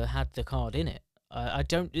anyone ever had the card in it. I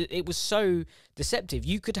don't. It was so deceptive.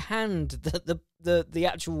 You could hand the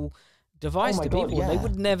actual device to people, and they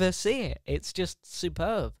would never see it. It's just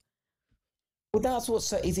superb. Well, that's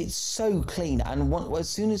what's it's so clean, and as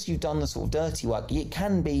soon as you've done the sort of dirty work, it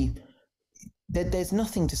can be. There's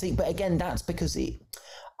nothing to see, but again, that's because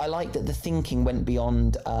I like that the thinking went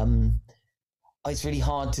beyond. It's really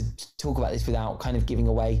hard to talk about this without kind of giving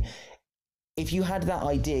away. If you had that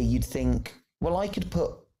idea, you'd think, well, I could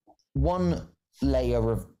put one layer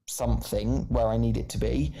of something where I need it to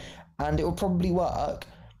be, and it will probably work,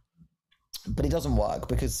 but it doesn't work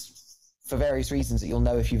because for various reasons that you'll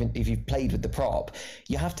know if you've played with the prop,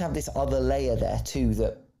 you have to have this other layer there too,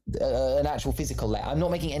 that an actual physical layer. I'm not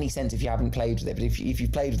making any sense if you haven't played with it, but if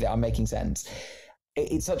you've played with it, I'm making sense.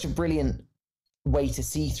 It's such a brilliant way to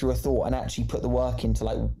see through a thought and actually put the work into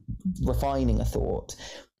like refining a thought,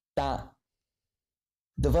 that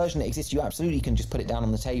the version that exists, you absolutely can just put it down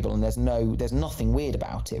on the table, and there's nothing weird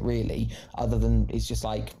about it really, other than it's just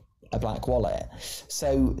like a black wallet.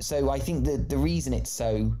 So I think that the reason it's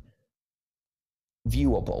so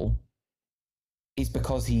viewable is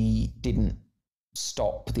because he didn't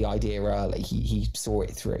stop the idea early. He saw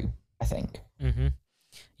it through, I think. Mm-hmm.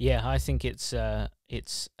 Yeah, I think it's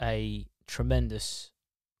a tremendous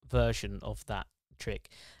version of that trick.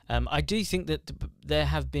 I do think that there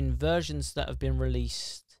have been versions that have been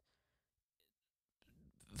released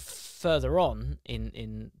further on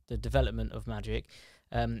in the development of Magic,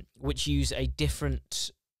 which use a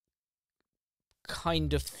different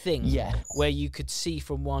kind of thing, where you could see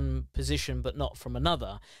from one position but not from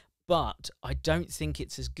another. But I don't think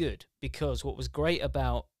it's as good, because what was great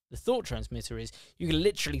about the Thought Transmitter is you could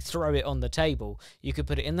literally throw it on the table. You could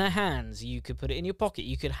put it in their hands. You could put it in your pocket.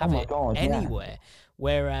 You could have it anywhere.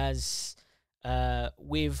 Whereas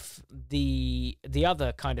with the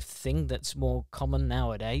other kind of thing that's more common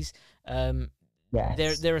nowadays,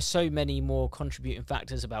 there are so many more contributing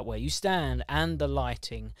factors about where you stand and the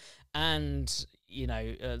lighting and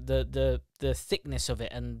the thickness of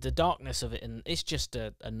it and the darkness of it, and it's just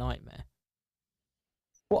a nightmare.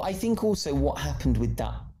 Well, I think also what happened with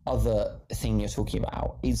that other thing you're talking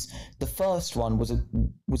about is the first one was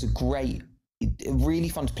a great, really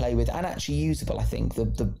fun to play with and actually usable. I think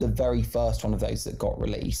the very first one of those that got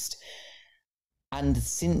released, and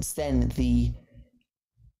since then the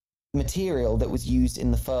material that was used in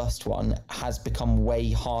the first one has become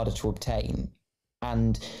way harder to obtain,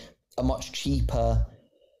 and a much cheaper,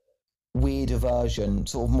 weirder version,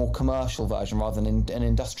 sort of more commercial version rather than an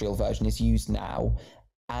industrial version, is used now.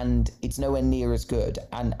 And it's nowhere near as good,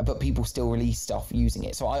 but people still release stuff using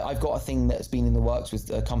it. So I've got a thing that's been in the works with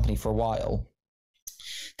a company for a while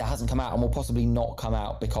that hasn't come out and will possibly not come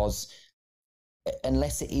out, because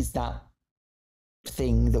unless it is that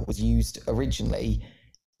thing that was used originally,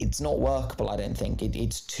 it's not workable. I don't think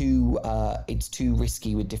it's too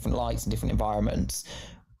risky with different lights and different environments.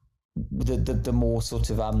 The more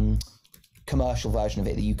sort of commercial version of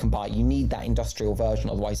it that you can buy, you need that industrial version,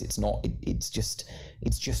 otherwise it's not. It's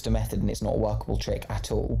just a method, and it's not a workable trick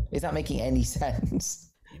at all. Is that making any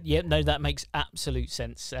sense? Yeah, no, that makes absolute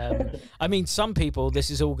sense. I mean, some people, this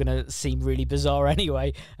is all going to seem really bizarre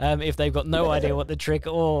anyway, if they've got no idea what the trick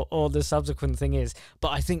or the subsequent thing is. But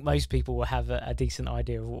I think most people will have a decent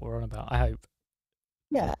idea of what we're on about, I hope.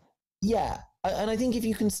 Yeah. And I think if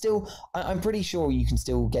you can still, I'm pretty sure you can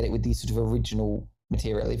still get it with these sort of original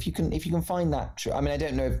material. If you can find that trick, I mean, I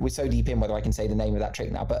don't know if we're so deep in whether I can say the name of that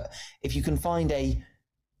trick now, but if you can find a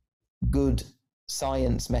good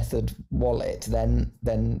science method wallet, then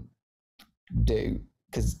do,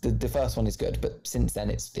 because the first one is good, but since then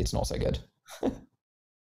it's not so good.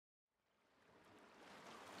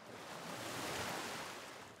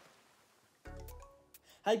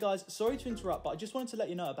 Hey guys, sorry to interrupt, but I just wanted to let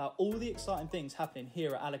you know about all the exciting things happening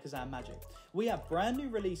here at Alakazam Magic. We have brand new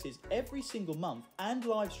releases every single month and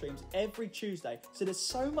live streams every Tuesday, so there's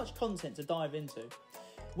so much content to dive into.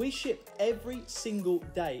 We ship every single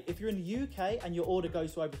day. If you're in the UK and your order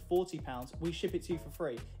goes to over £40, we ship it to you for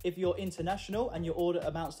free. If you're international and your order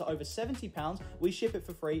amounts to over £70, we ship it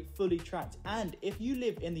for free, fully tracked. And if you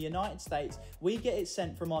live in the United States, we get it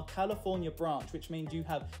sent from our California branch, which means you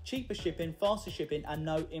have cheaper shipping, faster shipping, and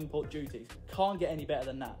no import duties. Can't get any better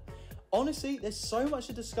than that. Honestly, there's so much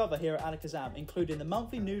to discover here at Alakazam, including the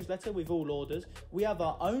monthly newsletter with all orders. We have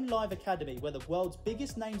our own live academy where the world's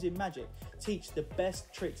biggest names in Magic teach the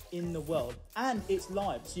best tricks in the world. And it's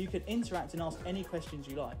live, so you can interact and ask any questions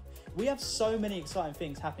you like. We have so many exciting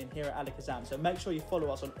things happening here at Alakazam, so make sure you follow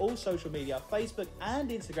us on all social media, Facebook and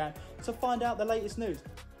Instagram, to find out the latest news.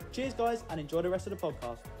 Cheers guys, and enjoy the rest of the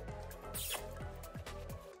podcast.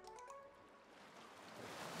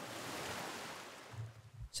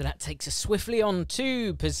 So that takes us swiftly on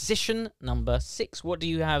to position number 6. What do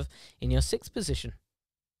you have in your 6th position?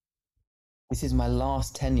 This is my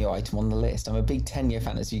last tenure item on the list. I'm a big tenure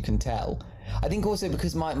fan, as you can tell. I think also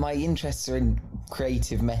because my interests are in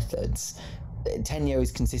creative methods, tenure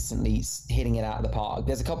is consistently hitting it out of the park.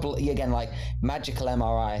 There's a couple, again, like Magical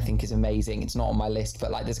MRI, I think is amazing. It's not on my list, but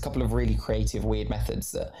like there's a couple of really creative, weird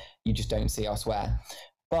methods that you just don't see elsewhere.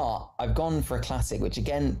 But I've gone for a classic, which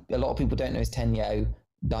again, a lot of people don't know is Tenyo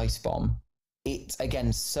Dice Bomb. It's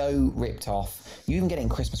again so ripped off. You even get it in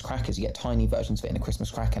Christmas crackers. You get tiny versions of it in a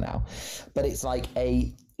Christmas cracker now, but it's like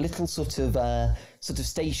a little sort of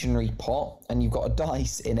stationary pot, and you've got a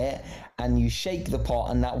dice in it, and you shake the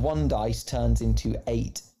pot, and that one dice turns into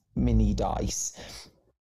 8 mini dice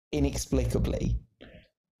inexplicably.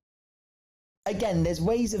 Again, there's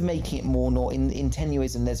ways of making it more in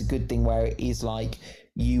Tenuism. There's a good thing where it is like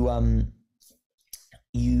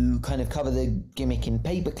you kind of cover the gimmick in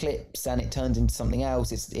paper clips and it turns into something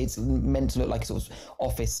else. It's meant to look like a sort of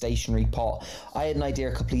office stationary pot. I had an idea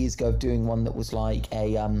a couple of years ago of doing one that was like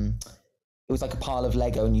it was like a pile of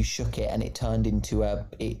Lego, and you shook it and it turned into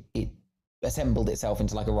it assembled itself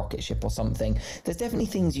into like a rocket ship or something. There's definitely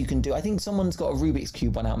things you can do. I think someone's got a Rubik's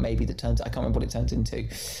Cube one out maybe that turns, I can't remember what it turns into.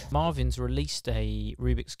 Marvin's released a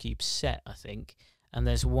Rubik's Cube set, I think. And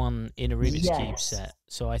there's one in a Rubik's Cube set.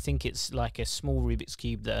 So I think it's like a small Rubik's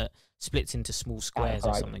Cube that splits into small squares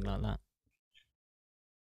or something like that.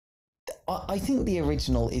 I think the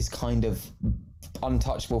original is kind of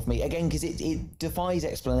untouchable for me. Again, because it defies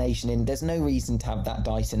explanation, and there's no reason to have that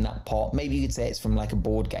dice in that pot. Maybe you could say it's from like a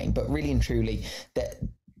board game, but really and truly, that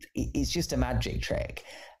it's just a magic trick.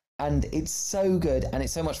 And it's so good, and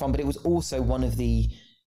it's so much fun, but it was also one of the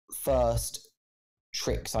first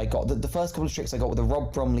tricks I got. The first couple of tricks I got were the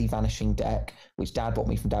Rob Bromley Vanishing Deck, which Dad bought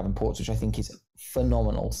me from Davenport's, which I think is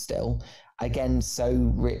phenomenal still. Again, so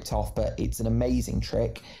ripped off, but it's an amazing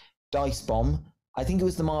trick. Dice Bomb. I think it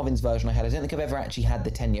was the Marvin's version I had. I don't think I've ever actually had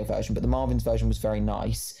the Tenyo version, but the Marvin's version was very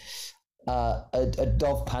nice. A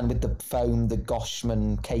Dove Pan with the foam, the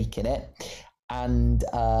Goshman cake in it, and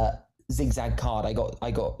Zigzag card.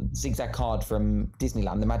 I got Zigzag card from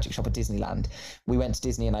Disneyland, the magic shop at Disneyland. We went to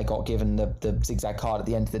Disney and I got given the Zigzag card at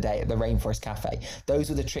the end of the day at the Rainforest Cafe. Those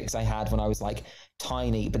were the tricks I had when I was like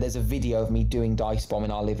tiny, but there's a video of me doing Dice Bomb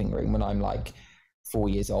in our living room when I'm like 4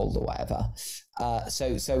 years old or whatever.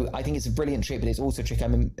 So I think it's a brilliant trick, but it's also a trick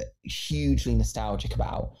I'm hugely nostalgic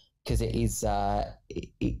about, because it is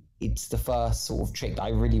it's the first sort of trick that I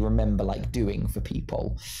really remember like doing for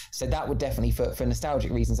people. So that would definitely, for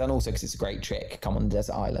nostalgic reasons, and also because it's a great trick, come on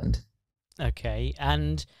Desert Island. Okay,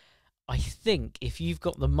 and I think if you've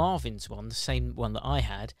got the Marvin's one, the same one that I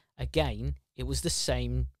had, again, it was the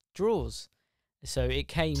same drawers. So it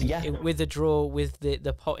came with a drawer with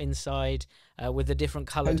the pot inside, with a different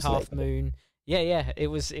coloured half moon. Yeah, it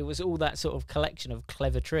was all that sort of collection of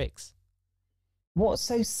clever tricks. What's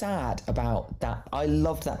so sad about that? I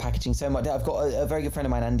loved that packaging so much. I've got a very good friend of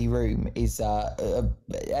mine, Andy Room, is an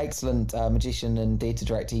excellent magician and theatre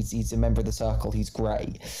director. He's a member of the Circle. He's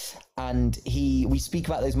great. And we speak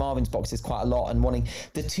about those Marvin's boxes quite a lot, and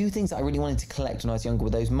the two things that I really wanted to collect when I was younger were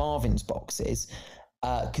those Marvin's boxes,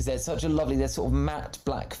 because they're such a lovely, they're sort of matte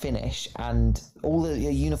black finish and all the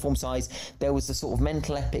uniform size. There was the sort of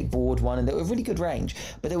Mental Epic board one, and they were a really good range,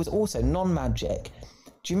 but there was also non-magic.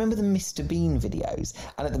 Do you remember the Mr. Bean videos?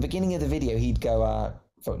 And at the beginning of the video, he'd go,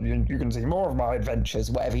 so you can see more of my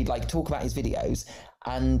adventures, whatever. He'd like talk about his videos,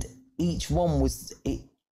 and each one was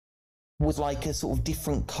was like a sort of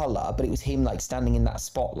different colour, but it was him like standing in that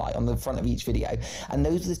spotlight on the front of each video. And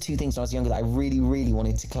those were the two things when I was younger that I really, really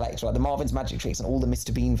wanted to collect, like the Marvin's Magic Tricks and all the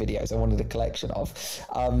Mr. Bean videos I wanted a collection of.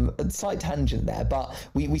 A slight tangent there, but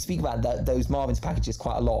we speak about those Marvin's packages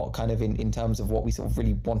quite a lot, kind of in terms of what we sort of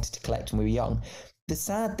really wanted to collect when we were young. The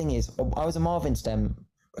sad thing is, I was a Marvin's Dem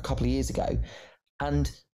a couple of years ago, and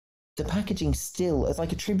the packaging still, as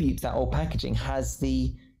like a tribute to that old packaging, has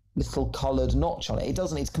the little coloured notch on it. It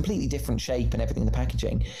doesn't, it's completely different shape and everything in the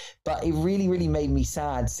packaging, but it really, really made me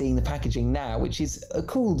sad seeing the packaging now, which is a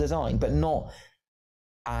cool design, but not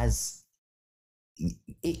as...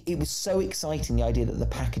 It was so exciting, the idea that the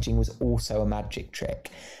packaging was also a magic trick.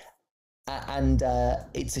 And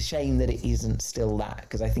it's a shame that it isn't still that,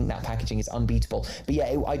 because I think that packaging is unbeatable. But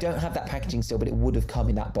yeah, I don't have that packaging still, but it would have come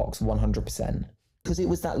in that box 100%. Because it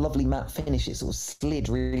was that lovely matte finish, it sort of slid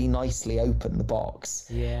really nicely open, the box.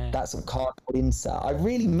 Yeah. That sort of cardboard insert. I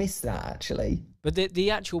really miss that, actually. But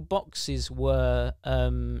the actual boxes were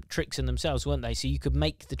tricks in themselves, weren't they? So you could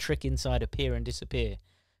make the trick inside appear and disappear.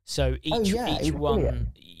 So each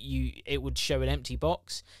one, it would show an empty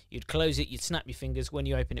box. You'd close it, you'd snap your fingers. When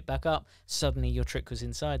you open it back up, suddenly your trick was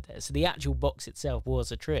inside there. So the actual box itself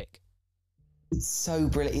was a trick. It's so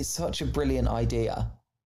brilliant. It's such a brilliant idea.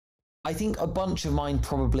 I think a bunch of mine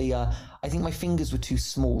probably, I think my fingers were too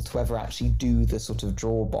small to ever actually do the sort of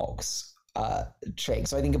draw box trick.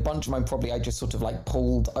 So I think a bunch of mine probably I just sort of like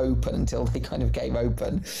pulled open until they kind of came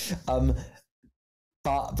open.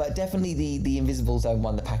 But definitely the Invisible Zone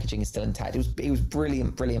one, the packaging is still intact. It was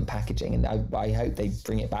brilliant packaging, and I hope they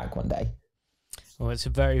bring it back one day. Well, it's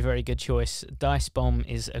a very, very good choice. Dice Bomb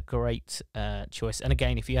is a great choice. And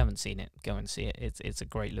again, if you haven't seen it, go and see it. It's a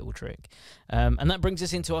great little trick. And that brings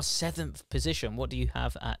us into our 7th position. What do you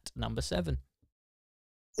have at number 7?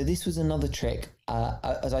 So this was another trick.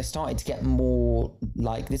 As I started to get more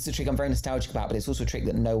like, this is a trick I'm very nostalgic about, but it's also a trick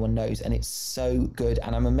that no one knows, and it's so good.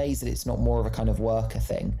 And I'm amazed that it's not more of a kind of worker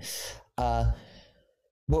thing. But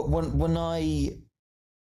when I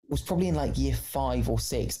was probably in like year 5 or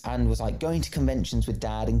 6 and was like going to conventions with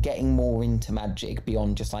Dad and getting more into magic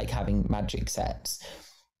beyond just like having magic sets,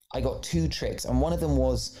 I got 2 tricks, and one of them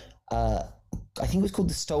was I think it was called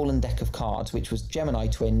the Stolen Deck of Cards, which was Gemini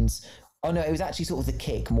twins. Oh no, it was actually sort of the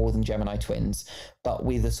kick more than Gemini twins, but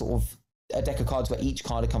with a sort of a deck of cards where each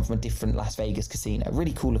card had come from a different Las Vegas casino.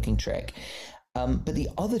 Really cool looking trick. But the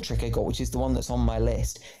other trick I got, which is the one that's on my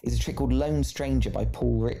list, is a trick called Lone Stranger by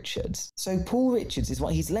Paul Richards. So Paul Richards is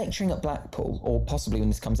what he's lecturing at Blackpool, or possibly when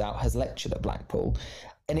this comes out has lectured at Blackpool,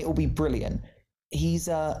 and it will be brilliant. He's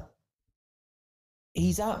at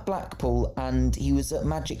Blackpool, and he was at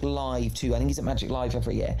Magic Live too. I think he's at Magic Live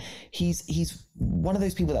every year. He's one of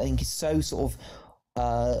those people that I think is so sort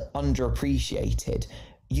of underappreciated.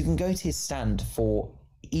 You can go to his stand for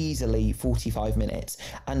easily 45 minutes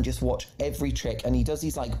and just watch every trick, and he does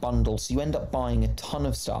these like bundles, so you end up buying a ton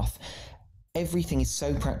of stuff. Everything is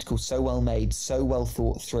so practical, so well made, so well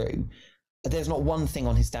thought through. There's not one thing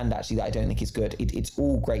on his stand actually that I don't think is good. It's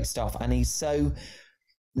all great stuff, and he's so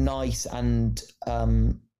nice and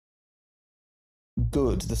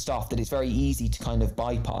good, the stuff, that it's very easy to kind of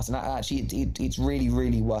bypass. And actually it's really,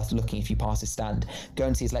 really worth looking if you pass his stand. Go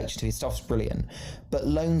and see his lecture too, his stuff's brilliant. But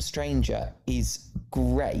Lone Stranger is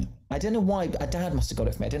great. I don't know why, Dad must have got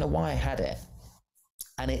it for me. I don't know why I had it.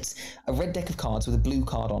 And it's a red deck of cards with a blue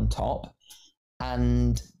card on top,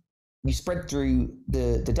 and you spread through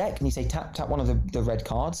the deck and you say tap one of the red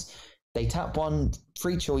cards. They tap one,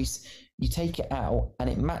 free choice, you take it out and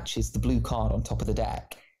it matches the blue card on top of the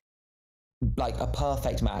deck. Like a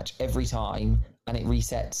perfect match every time, and it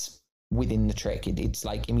resets within the trick. It's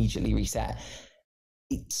like immediately reset.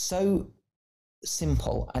 It's so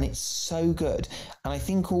simple and it's so good. And I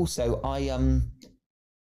think also I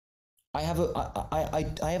have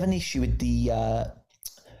an issue with the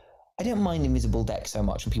I don't mind invisible deck so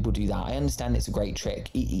much when people do that. I understand it's a great trick.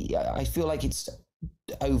 I feel like it's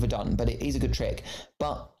overdone, but it is a good trick.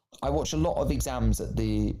 But I watch a lot of exams at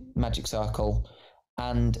the Magic Circle,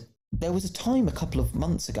 and there was a time a couple of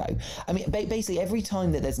months ago. I mean, basically every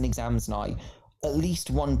time that there's an exams night, at least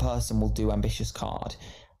one person will do Ambitious Card.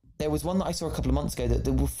 There was one that I saw a couple of months ago that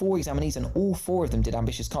there were 4 examinees, and all 4 of them did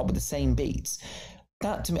Ambitious Card with the same beats.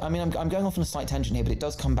 That to me, I mean, I'm going off on a slight tangent here, but it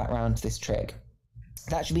does come back around to this trick.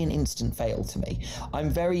 That should be an instant fail to me. I'm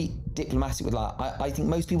very diplomatic with that. I think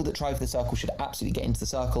most people that try for the circle should absolutely get into the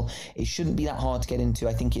circle. It shouldn't be that hard to get into.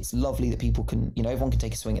 I think it's lovely that people can, everyone can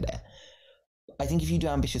take a swing at it. I think if you do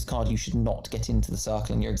Ambitious Card, you should not get into the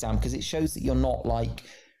circle in your exam, because it shows that you're not like,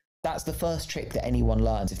 that's the first trick that anyone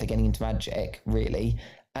learns if they're getting into magic, really.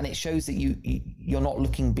 And it shows that you're not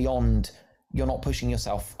looking beyond you're not pushing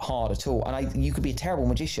yourself hard at all. And you could be a terrible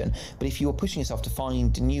magician, but if you were pushing yourself to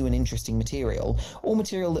find new and interesting material, or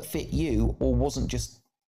material that fit you or wasn't just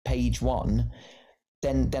page one,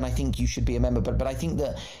 then I think you should be a member. But I think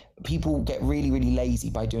that people get really, really lazy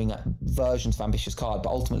by doing versions of Ambitious Card, but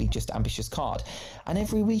ultimately just Ambitious Card. And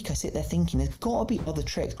every week I sit there thinking, there's got to be other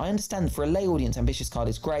tricks. I understand for a lay audience, Ambitious Card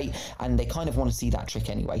is great, and they kind of want to see that trick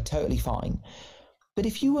anyway, totally fine. But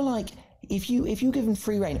if you were like, if you're given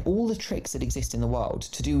free reign, all the tricks that exist in the world,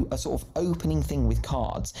 to do a sort of opening thing with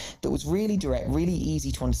cards that was really direct, really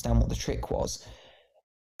easy to understand what the trick was,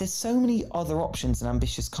 there's so many other options than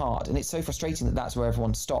Ambitious Card, and it's so frustrating that that's where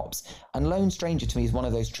everyone stops. And Lone Stranger to me is one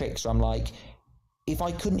of those tricks where I'm like, if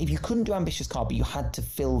you couldn't do Ambitious Card, but you had to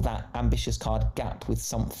fill that Ambitious Card gap with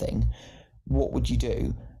something, what would you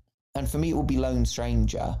do? And for me, it would be Lone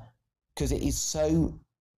Stranger, because it is so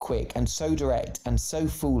quick and so direct and so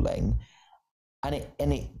fooling, and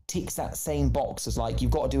it ticks that same box as like, you've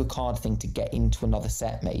got to do a card thing to get into another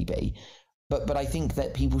set maybe, but I think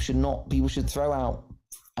that people should throw out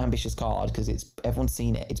Ambitious Card because everyone's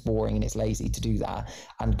seen it, it's boring and it's lazy to do that,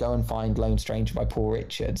 and go and find Lone Stranger by Paul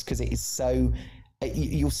Richards, because it is so,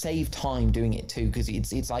 you'll save time doing it too, because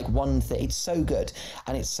it's like one thing, it's so good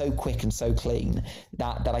and it's so quick and so clean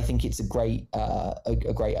that I think it's a great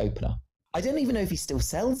opener. I don't even know if he still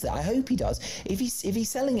sells it. I hope he does. If he's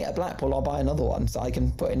selling it at Blackpool, I'll buy another one so I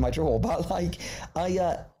can put in my drawer. But like,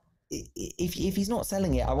 if he's not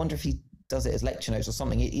selling it, I wonder if he does it as lecture notes or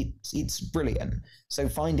something. It's brilliant. So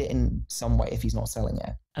find it in some way if he's not selling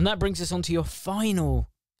it. And that brings us on to your final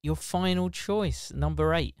choice,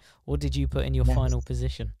 number 8. What did you put in your final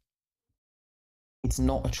position? It's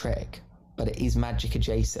not a trick, but it is magic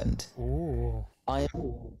adjacent. Ooh. I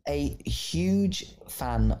am a huge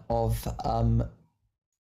fan of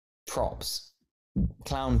props,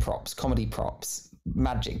 clown props, comedy props,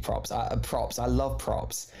 magic props, props. I love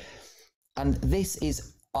props. And this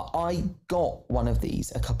is, I got one of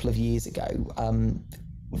these a couple of years ago,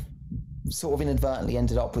 sort of inadvertently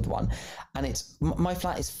ended up with one. And my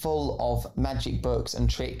flat is full of magic books and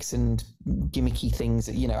tricks and gimmicky things,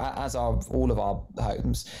 as are all of our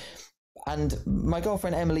homes. And my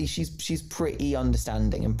girlfriend Emily, she's pretty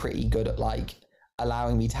understanding and pretty good at like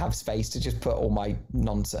allowing me to have space to just put all my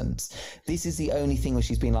nonsense. This is the only thing where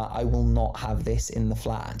she's been like, I will not have this in the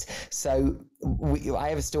flat. So I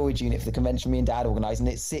have a storage unit for the convention me and Dad organised, and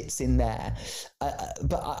it sits in there.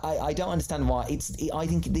 But I don't understand why. I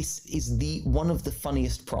think this is one of the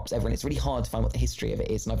funniest props ever, and it's really hard to find what the history of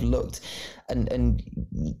it is. And I've looked, and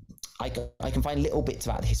I can find little bits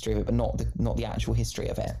about the history of it, but not the actual history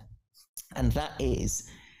of it. And that is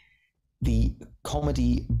the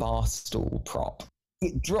comedy bar stool prop.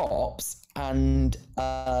 It drops, and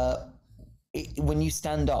when you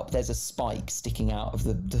stand up, there's a spike sticking out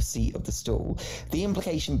of the seat of the stool. The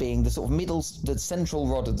implication being the sort of the central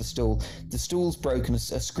rod of the stool's broken, a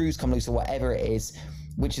screw's come loose or whatever it is,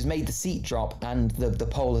 which has made the seat drop, and the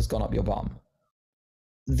pole has gone up your bum.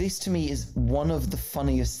 This to me is one of the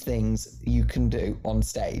funniest things you can do on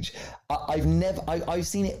stage. I've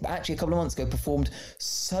seen it actually a couple of months ago performed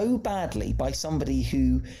so badly by somebody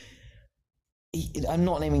who, I'm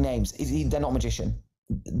not naming names, they're not a magician.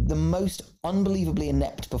 The most unbelievably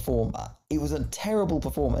inept performer. It was a terrible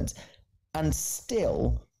performance, and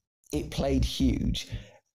still it played huge.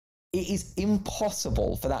 It is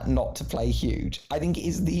impossible for that not to play huge. I think it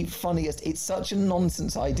is the funniest. It's such a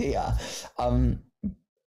nonsense idea.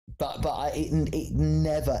 But it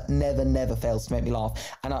never fails to make me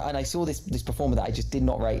laugh. And I saw this performer that I just did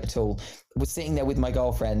not rate at all. Was sitting there with my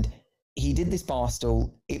girlfriend. He did this bar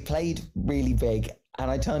stool. It played really big.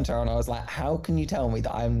 And I turned to her and I was like, how can you tell me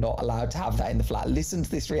that I'm not allowed to have that in the flat? Listen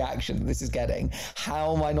to this reaction this is getting.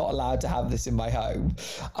 How am I not allowed to have this in my home?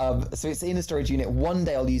 So it's in a storage unit. One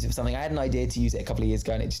day I'll use it for something. I had an idea to use it a couple of years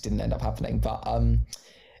ago and it just didn't end up happening. But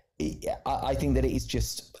I think that it is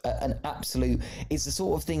just an absolute, it's the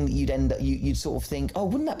sort of thing that you'd sort of think, oh,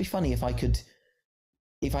 wouldn't that be funny if I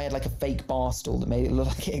had like a fake bar stool that made it look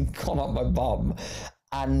like it had gone up my bum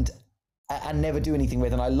and never do anything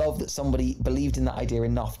with. And I love that somebody believed in that idea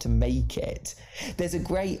enough to make it. There's a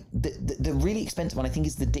great, the really expensive one I think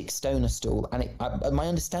is the Dick Stoner stool, and my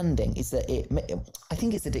understanding is that I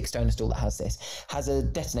think it's the Dick Stoner stool that has a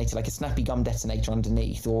detonator, like a snappy gum detonator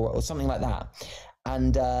underneath or something like that.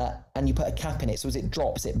 And you put a cap in it, so as it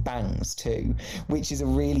drops, it bangs too, which is a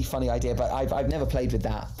really funny idea. But I've never played with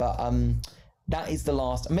that. But that is the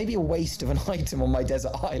last, maybe a waste of an item on my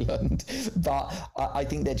desert island. But I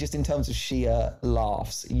think that just in terms of sheer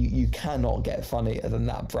laughs, you cannot get funnier than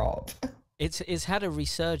that prop. It's had a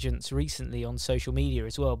resurgence recently on social media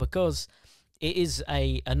as well, because it is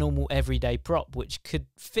a normal everyday prop which could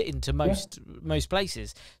fit into most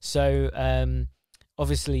places. So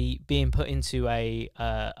obviously being put into a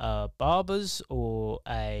barber's or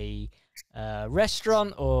a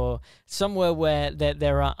restaurant or somewhere where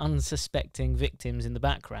there are unsuspecting victims in the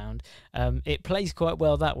background, it plays quite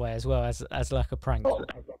well that way as well as like a prank.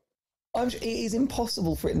 It is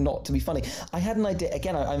impossible for it not to be funny. I had an idea.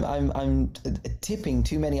 Again, I'm tipping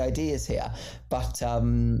too many ideas here, but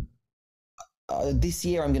this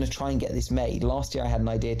year I'm going to try and get this made. Last year I had an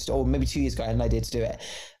idea or maybe 2 years ago I had an idea to do it,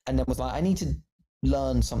 and then was like, I need to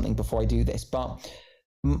learn something before I do this. But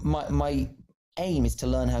my aim is to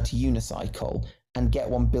learn how to unicycle and get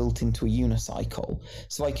one built into a unicycle,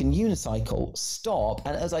 so I can unicycle, stop,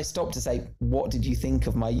 and as I stop to say, what did you think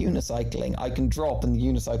of my unicycling, I can drop and the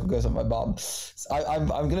unicycle goes up my bum. So I'm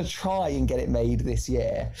going to try and get it made this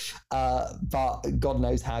year, but God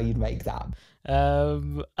knows how you'd make that.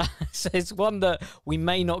 So it's one that we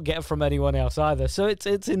may not get from anyone else either, so it's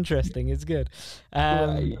interesting. It's good.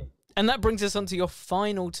 Right. And that brings us on to your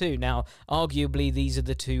final two. Now, arguably, these are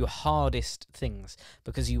the two hardest things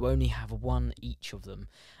because you only have one each of them.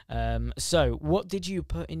 So what did you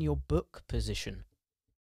put in your book position?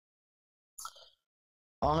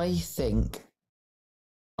 I think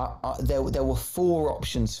there were 4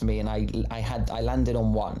 options for me, and I landed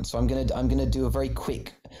on one. So I'm gonna do a very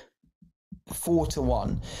quick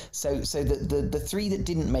 4-1. So the 3 that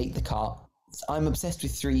didn't make the cut. I'm obsessed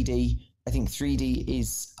with 3D. I think 3D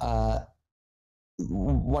is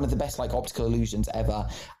one of the best like optical illusions ever,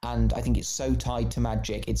 and I think it's so tied to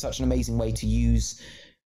magic. It's such an amazing way to use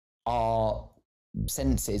our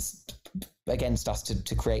senses against us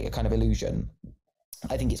to create a kind of illusion.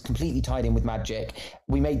 I think it's completely tied in with magic.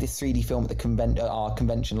 We made this 3D film at our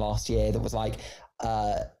convention last year that was like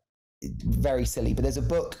very silly, but there's a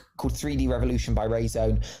book called 3D Revolution by Ray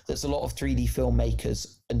Zone that's a lot of 3D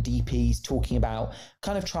filmmakers and DPs talking about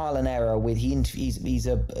kind of trial and error with was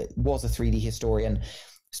a 3D historian,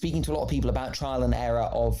 speaking to a lot of people about trial and error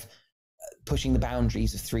of pushing the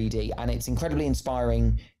boundaries of 3D, and it's incredibly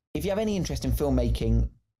inspiring. If you have any interest in filmmaking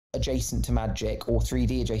adjacent to magic or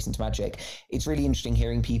 3D adjacent to magic, it's really interesting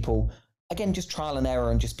hearing people, again, just trial and error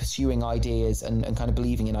and just pursuing ideas and kind of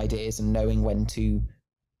believing in ideas and knowing when to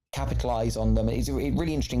capitalize on them. It's a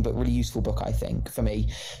really interesting but really useful book, I think, for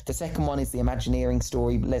me. The second one is The Imagineering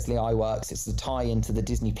Story, Leslie Iwerks. It's the tie-in to the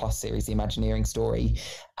Disney Plus series, The Imagineering Story.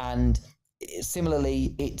 And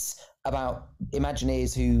similarly, it's about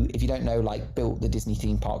Imagineers who, if you don't know, like built the Disney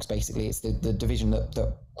theme parks, basically. It's the division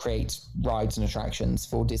that creates rides and attractions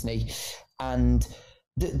for Disney. And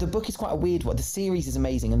the book is quite a weird one. The series is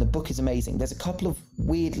amazing and the book is amazing. There's a couple of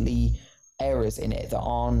weirdly errors in it that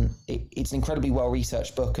aren't, it's an incredibly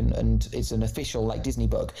well-researched book and it's an official like Disney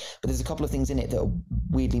book, but there's a couple of things in it that are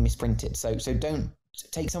weirdly misprinted. So don't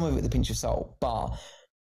take some of it with a pinch of salt, but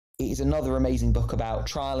it is another amazing book about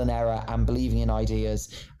trial and error and believing in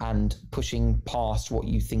ideas and pushing past what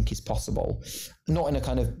you think is possible. Not in a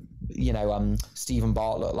kind of, Stephen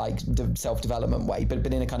Bartlett, like self-development way, but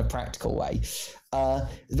in a kind of practical way.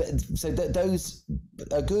 Those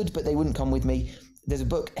are good, but they wouldn't come with me. There's a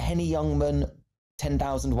book, Henny Youngman,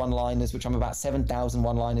 10,000 One-Liners, which I'm about 7,000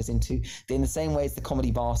 one-liners into. In the same way as the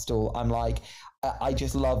Comedy Barstool, I'm like, I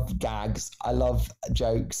just love gags. I love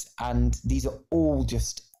jokes. And these are all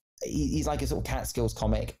just, he's like a sort of Catskills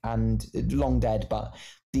comic and long dead, but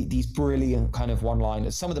these brilliant kind of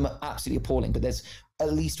one-liners. Some of them are absolutely appalling, but there's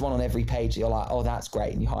at least one on every page that you're like, oh, that's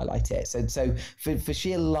great, and you highlight it. So for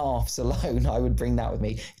sheer laughs alone, I would bring that with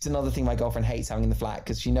me. It's another thing my girlfriend hates having in the flat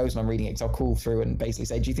because she knows when I'm reading it, because I'll call through and basically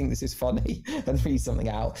say, do you think this is funny? And read something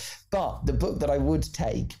out. But the book that I would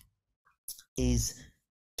take is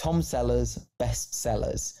Tom Sellers's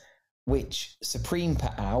Bestsellers, which Supreme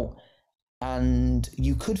put out. And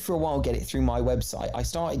you could for a while get it through my website. I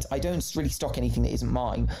don't really stock anything that isn't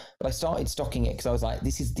mine, but I started stocking it because I was like,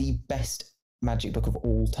 this is the best magic book of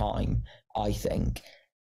all time, I think.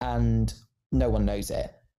 And no one knows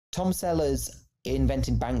it. Tom Sellers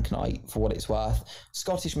invented Banknight, for what it's worth.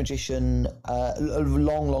 Scottish magician,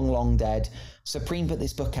 long dead. Supreme put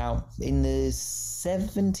this book out in the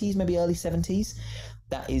 70s, maybe early 70s.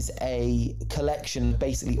 That is a collection of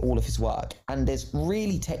basically all of his work. And there's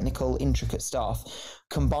really technical, intricate stuff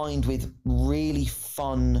combined with really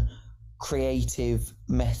fun, creative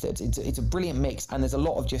methods. It's a brilliant mix. And there's a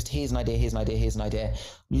lot of just, here's an idea, here's an idea, here's an idea.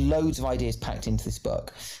 Loads of ideas packed into this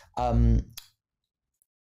book.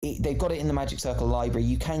 They've got it in the Magic Circle library.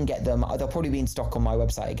 You can get them. They'll probably be in stock on my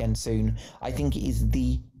website again soon. I think it is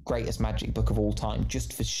the greatest magic book of all time,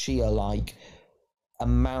 just for sheer, like,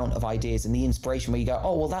 amount of ideas and the inspiration where you go,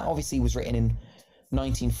 oh, well, that obviously was written in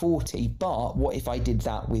 1940, but what if I did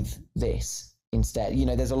that with this instead? You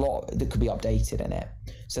know, there's a lot that could be updated in it.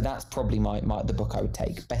 So that's probably the book I would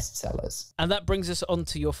take, bestsellers. And that brings us on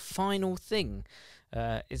to your final thing.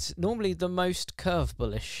 It's normally the most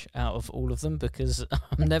curve-bullish out of all of them because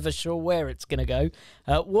I'm never sure where it's going to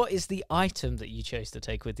go. What is the item that you chose to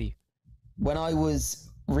take with you? When I was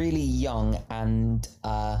really young and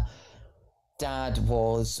Dad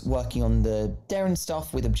was working on the Darren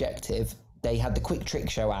stuff with Objective, they had the Quick Trick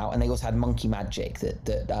show out, and they also had Monkey Magic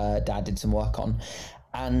that Dad did some work on.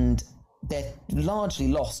 And they're largely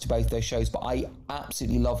lost to both those shows, but I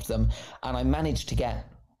absolutely loved them. And I managed to get,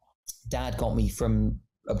 Dad got me from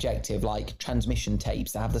Objective, like transmission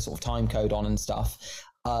tapes that have the sort of time code on and stuff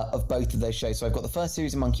of both of those shows. So I've got the first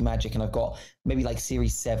series of Monkey Magic, and I've got maybe like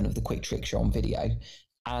series 7 of the Quick Trick show on video.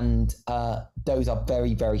 And those are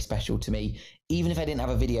very, very special to me. Even if I didn't have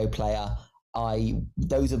a video player,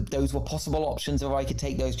 those were possible options where I could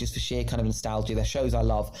take those just for sheer kind of nostalgia. They're shows I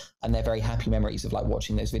love, and they're very happy memories of like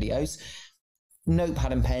watching those videos.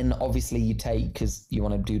 Notepad and pen, obviously you take because you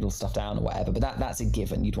want to doodle stuff down or whatever, but that's a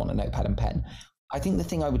given. You'd want a notepad and pen. I think the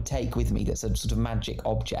thing I would take with me that's a sort of magic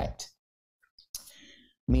object,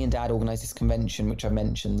 me and Dad organised this convention, which I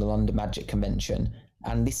mentioned, the London Magic Convention,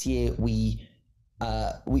 and this year we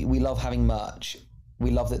love having merch. We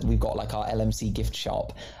love that we've got like our LMC gift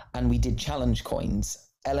shop, and we did challenge coins,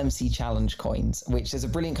 LMC challenge coins, which is a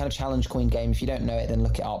brilliant kind of challenge coin game. If you don't know it, then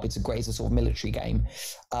look it up. It's a sort of military game.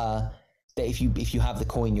 That if you have the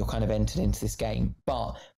coin, you're kind of entered into this game.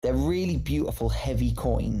 But they're really beautiful, heavy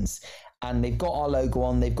coins, and they've got our logo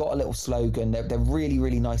on. They've got a little slogan. They're really,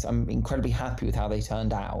 really nice. I'm incredibly happy with how they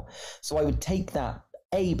turned out. So I would take that,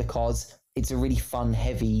 because it's a really fun,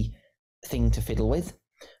 heavy thing to fiddle with,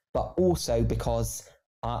 but also because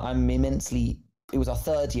I'm immensely. It was our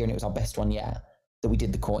 3rd year, and it was our best one yet that we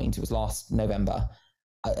did the coins. It was last November,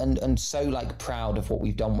 and so like proud of what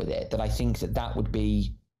we've done with it that I think that would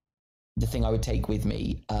be the thing I would take with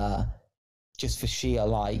me, just for sheer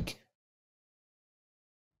like,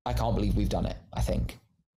 I can't believe we've done it. I think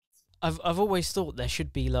I've always thought there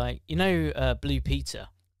should be like, you know, Blue Peter.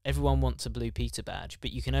 Everyone wants a Blue Peter badge,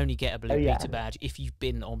 but you can only get a Blue Peter badge if you've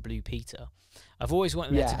been on Blue Peter. I've always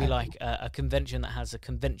wanted there to be like a convention that has a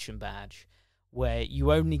convention badge, where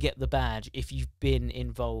you only get the badge if you've been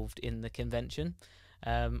involved in the convention.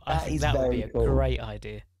 I think that would be a great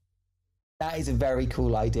idea. That is a very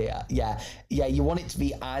cool idea. Yeah. You want it to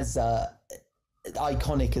be as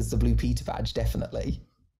iconic as the Blue Peter badge, definitely.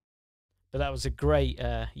 But that was a great,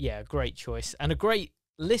 great choice, and a great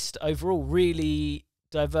list overall. Really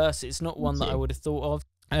diverse. It's not one that I would have thought of.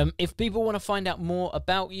 If people want to find out more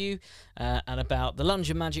about you and about the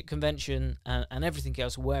London Magic Convention and everything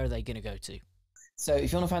else, where are they going to go to? So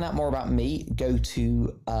if you want to find out more about me, go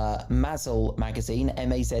to Mazel Magazine,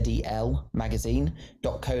 Mazel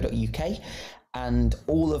magazine.co.uk, and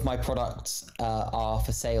all of my products are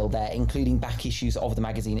for sale there, including back issues of the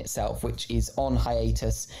magazine itself, which is on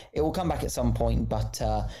hiatus. It will come back at some point, but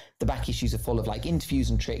the back issues are full of like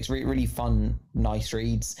interviews and tricks, really fun, nice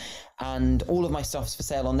reads, and all of my stuff's for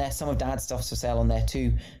sale on there. Some of Dad's stuff's for sale on there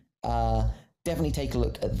too. Definitely take a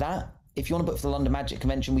look at that. If you want to book for the London Magic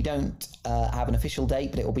Convention, we don't have an official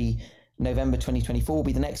date, but it will be November 2024 will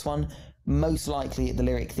be the next one, most likely at the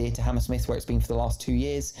Lyric Theatre, Hammersmith, where it's been for the last 2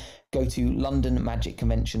 years. Go to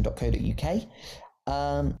londonmagicconvention.co.uk.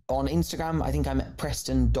 On Instagram, I think I'm at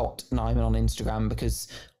preston.nyman on Instagram, because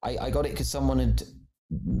I got it because someone had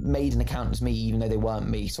made an account as me, even though they weren't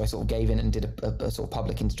me, so I sort of gave in and did a sort of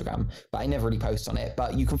public Instagram, but I never really post on it.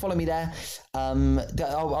 But you can follow me there.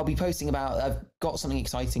 I'll be posting about, I've got something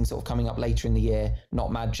exciting sort of coming up later in the year,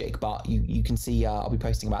 not magic, but you can see I'll be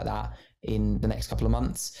posting about that in the next couple of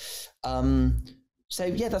months. So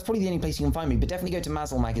yeah, that's probably the only place you can find me, but definitely go to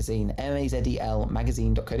Mazel Magazine, Mazel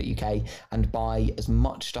magazine.co.uk, and buy as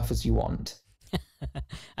much stuff as you want.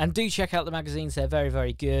 And do check out the magazines, they're very,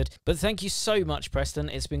 very good. But thank you so much, Preston.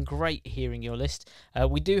 It's been great hearing your list.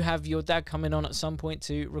 We do have your dad coming on at some point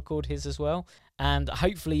to record his as well, and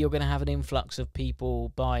hopefully you're going to have an influx of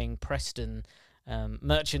people buying Preston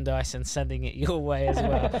merchandise and sending it your way as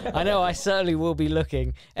well. I know I certainly will be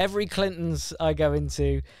looking. Every Clinton's I go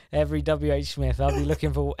into, every WH Smith, I'll be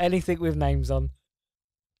looking for anything with names on.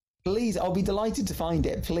 Please, I'll be delighted to find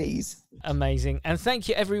it, please. Amazing. And thank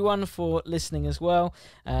you everyone for listening as well.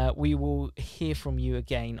 We will hear from you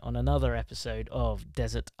again on another episode of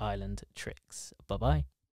Desert Island Tricks. Bye-bye.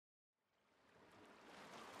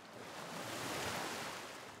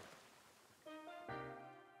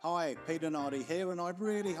 Hi, Peter Nardi here, and I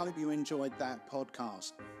really hope you enjoyed that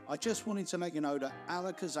podcast. I just wanted to let you know that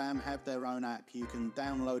Alakazam have their own app. You can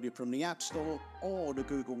download it from the App Store or the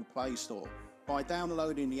Google Play Store. By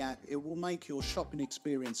downloading the app, it will make your shopping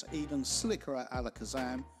experience even slicker at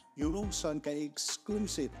Alakazam. You'll also get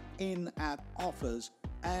exclusive in-app offers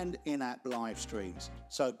and in-app live streams.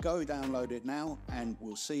 So go download it now, and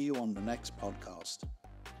we'll see you on the next podcast.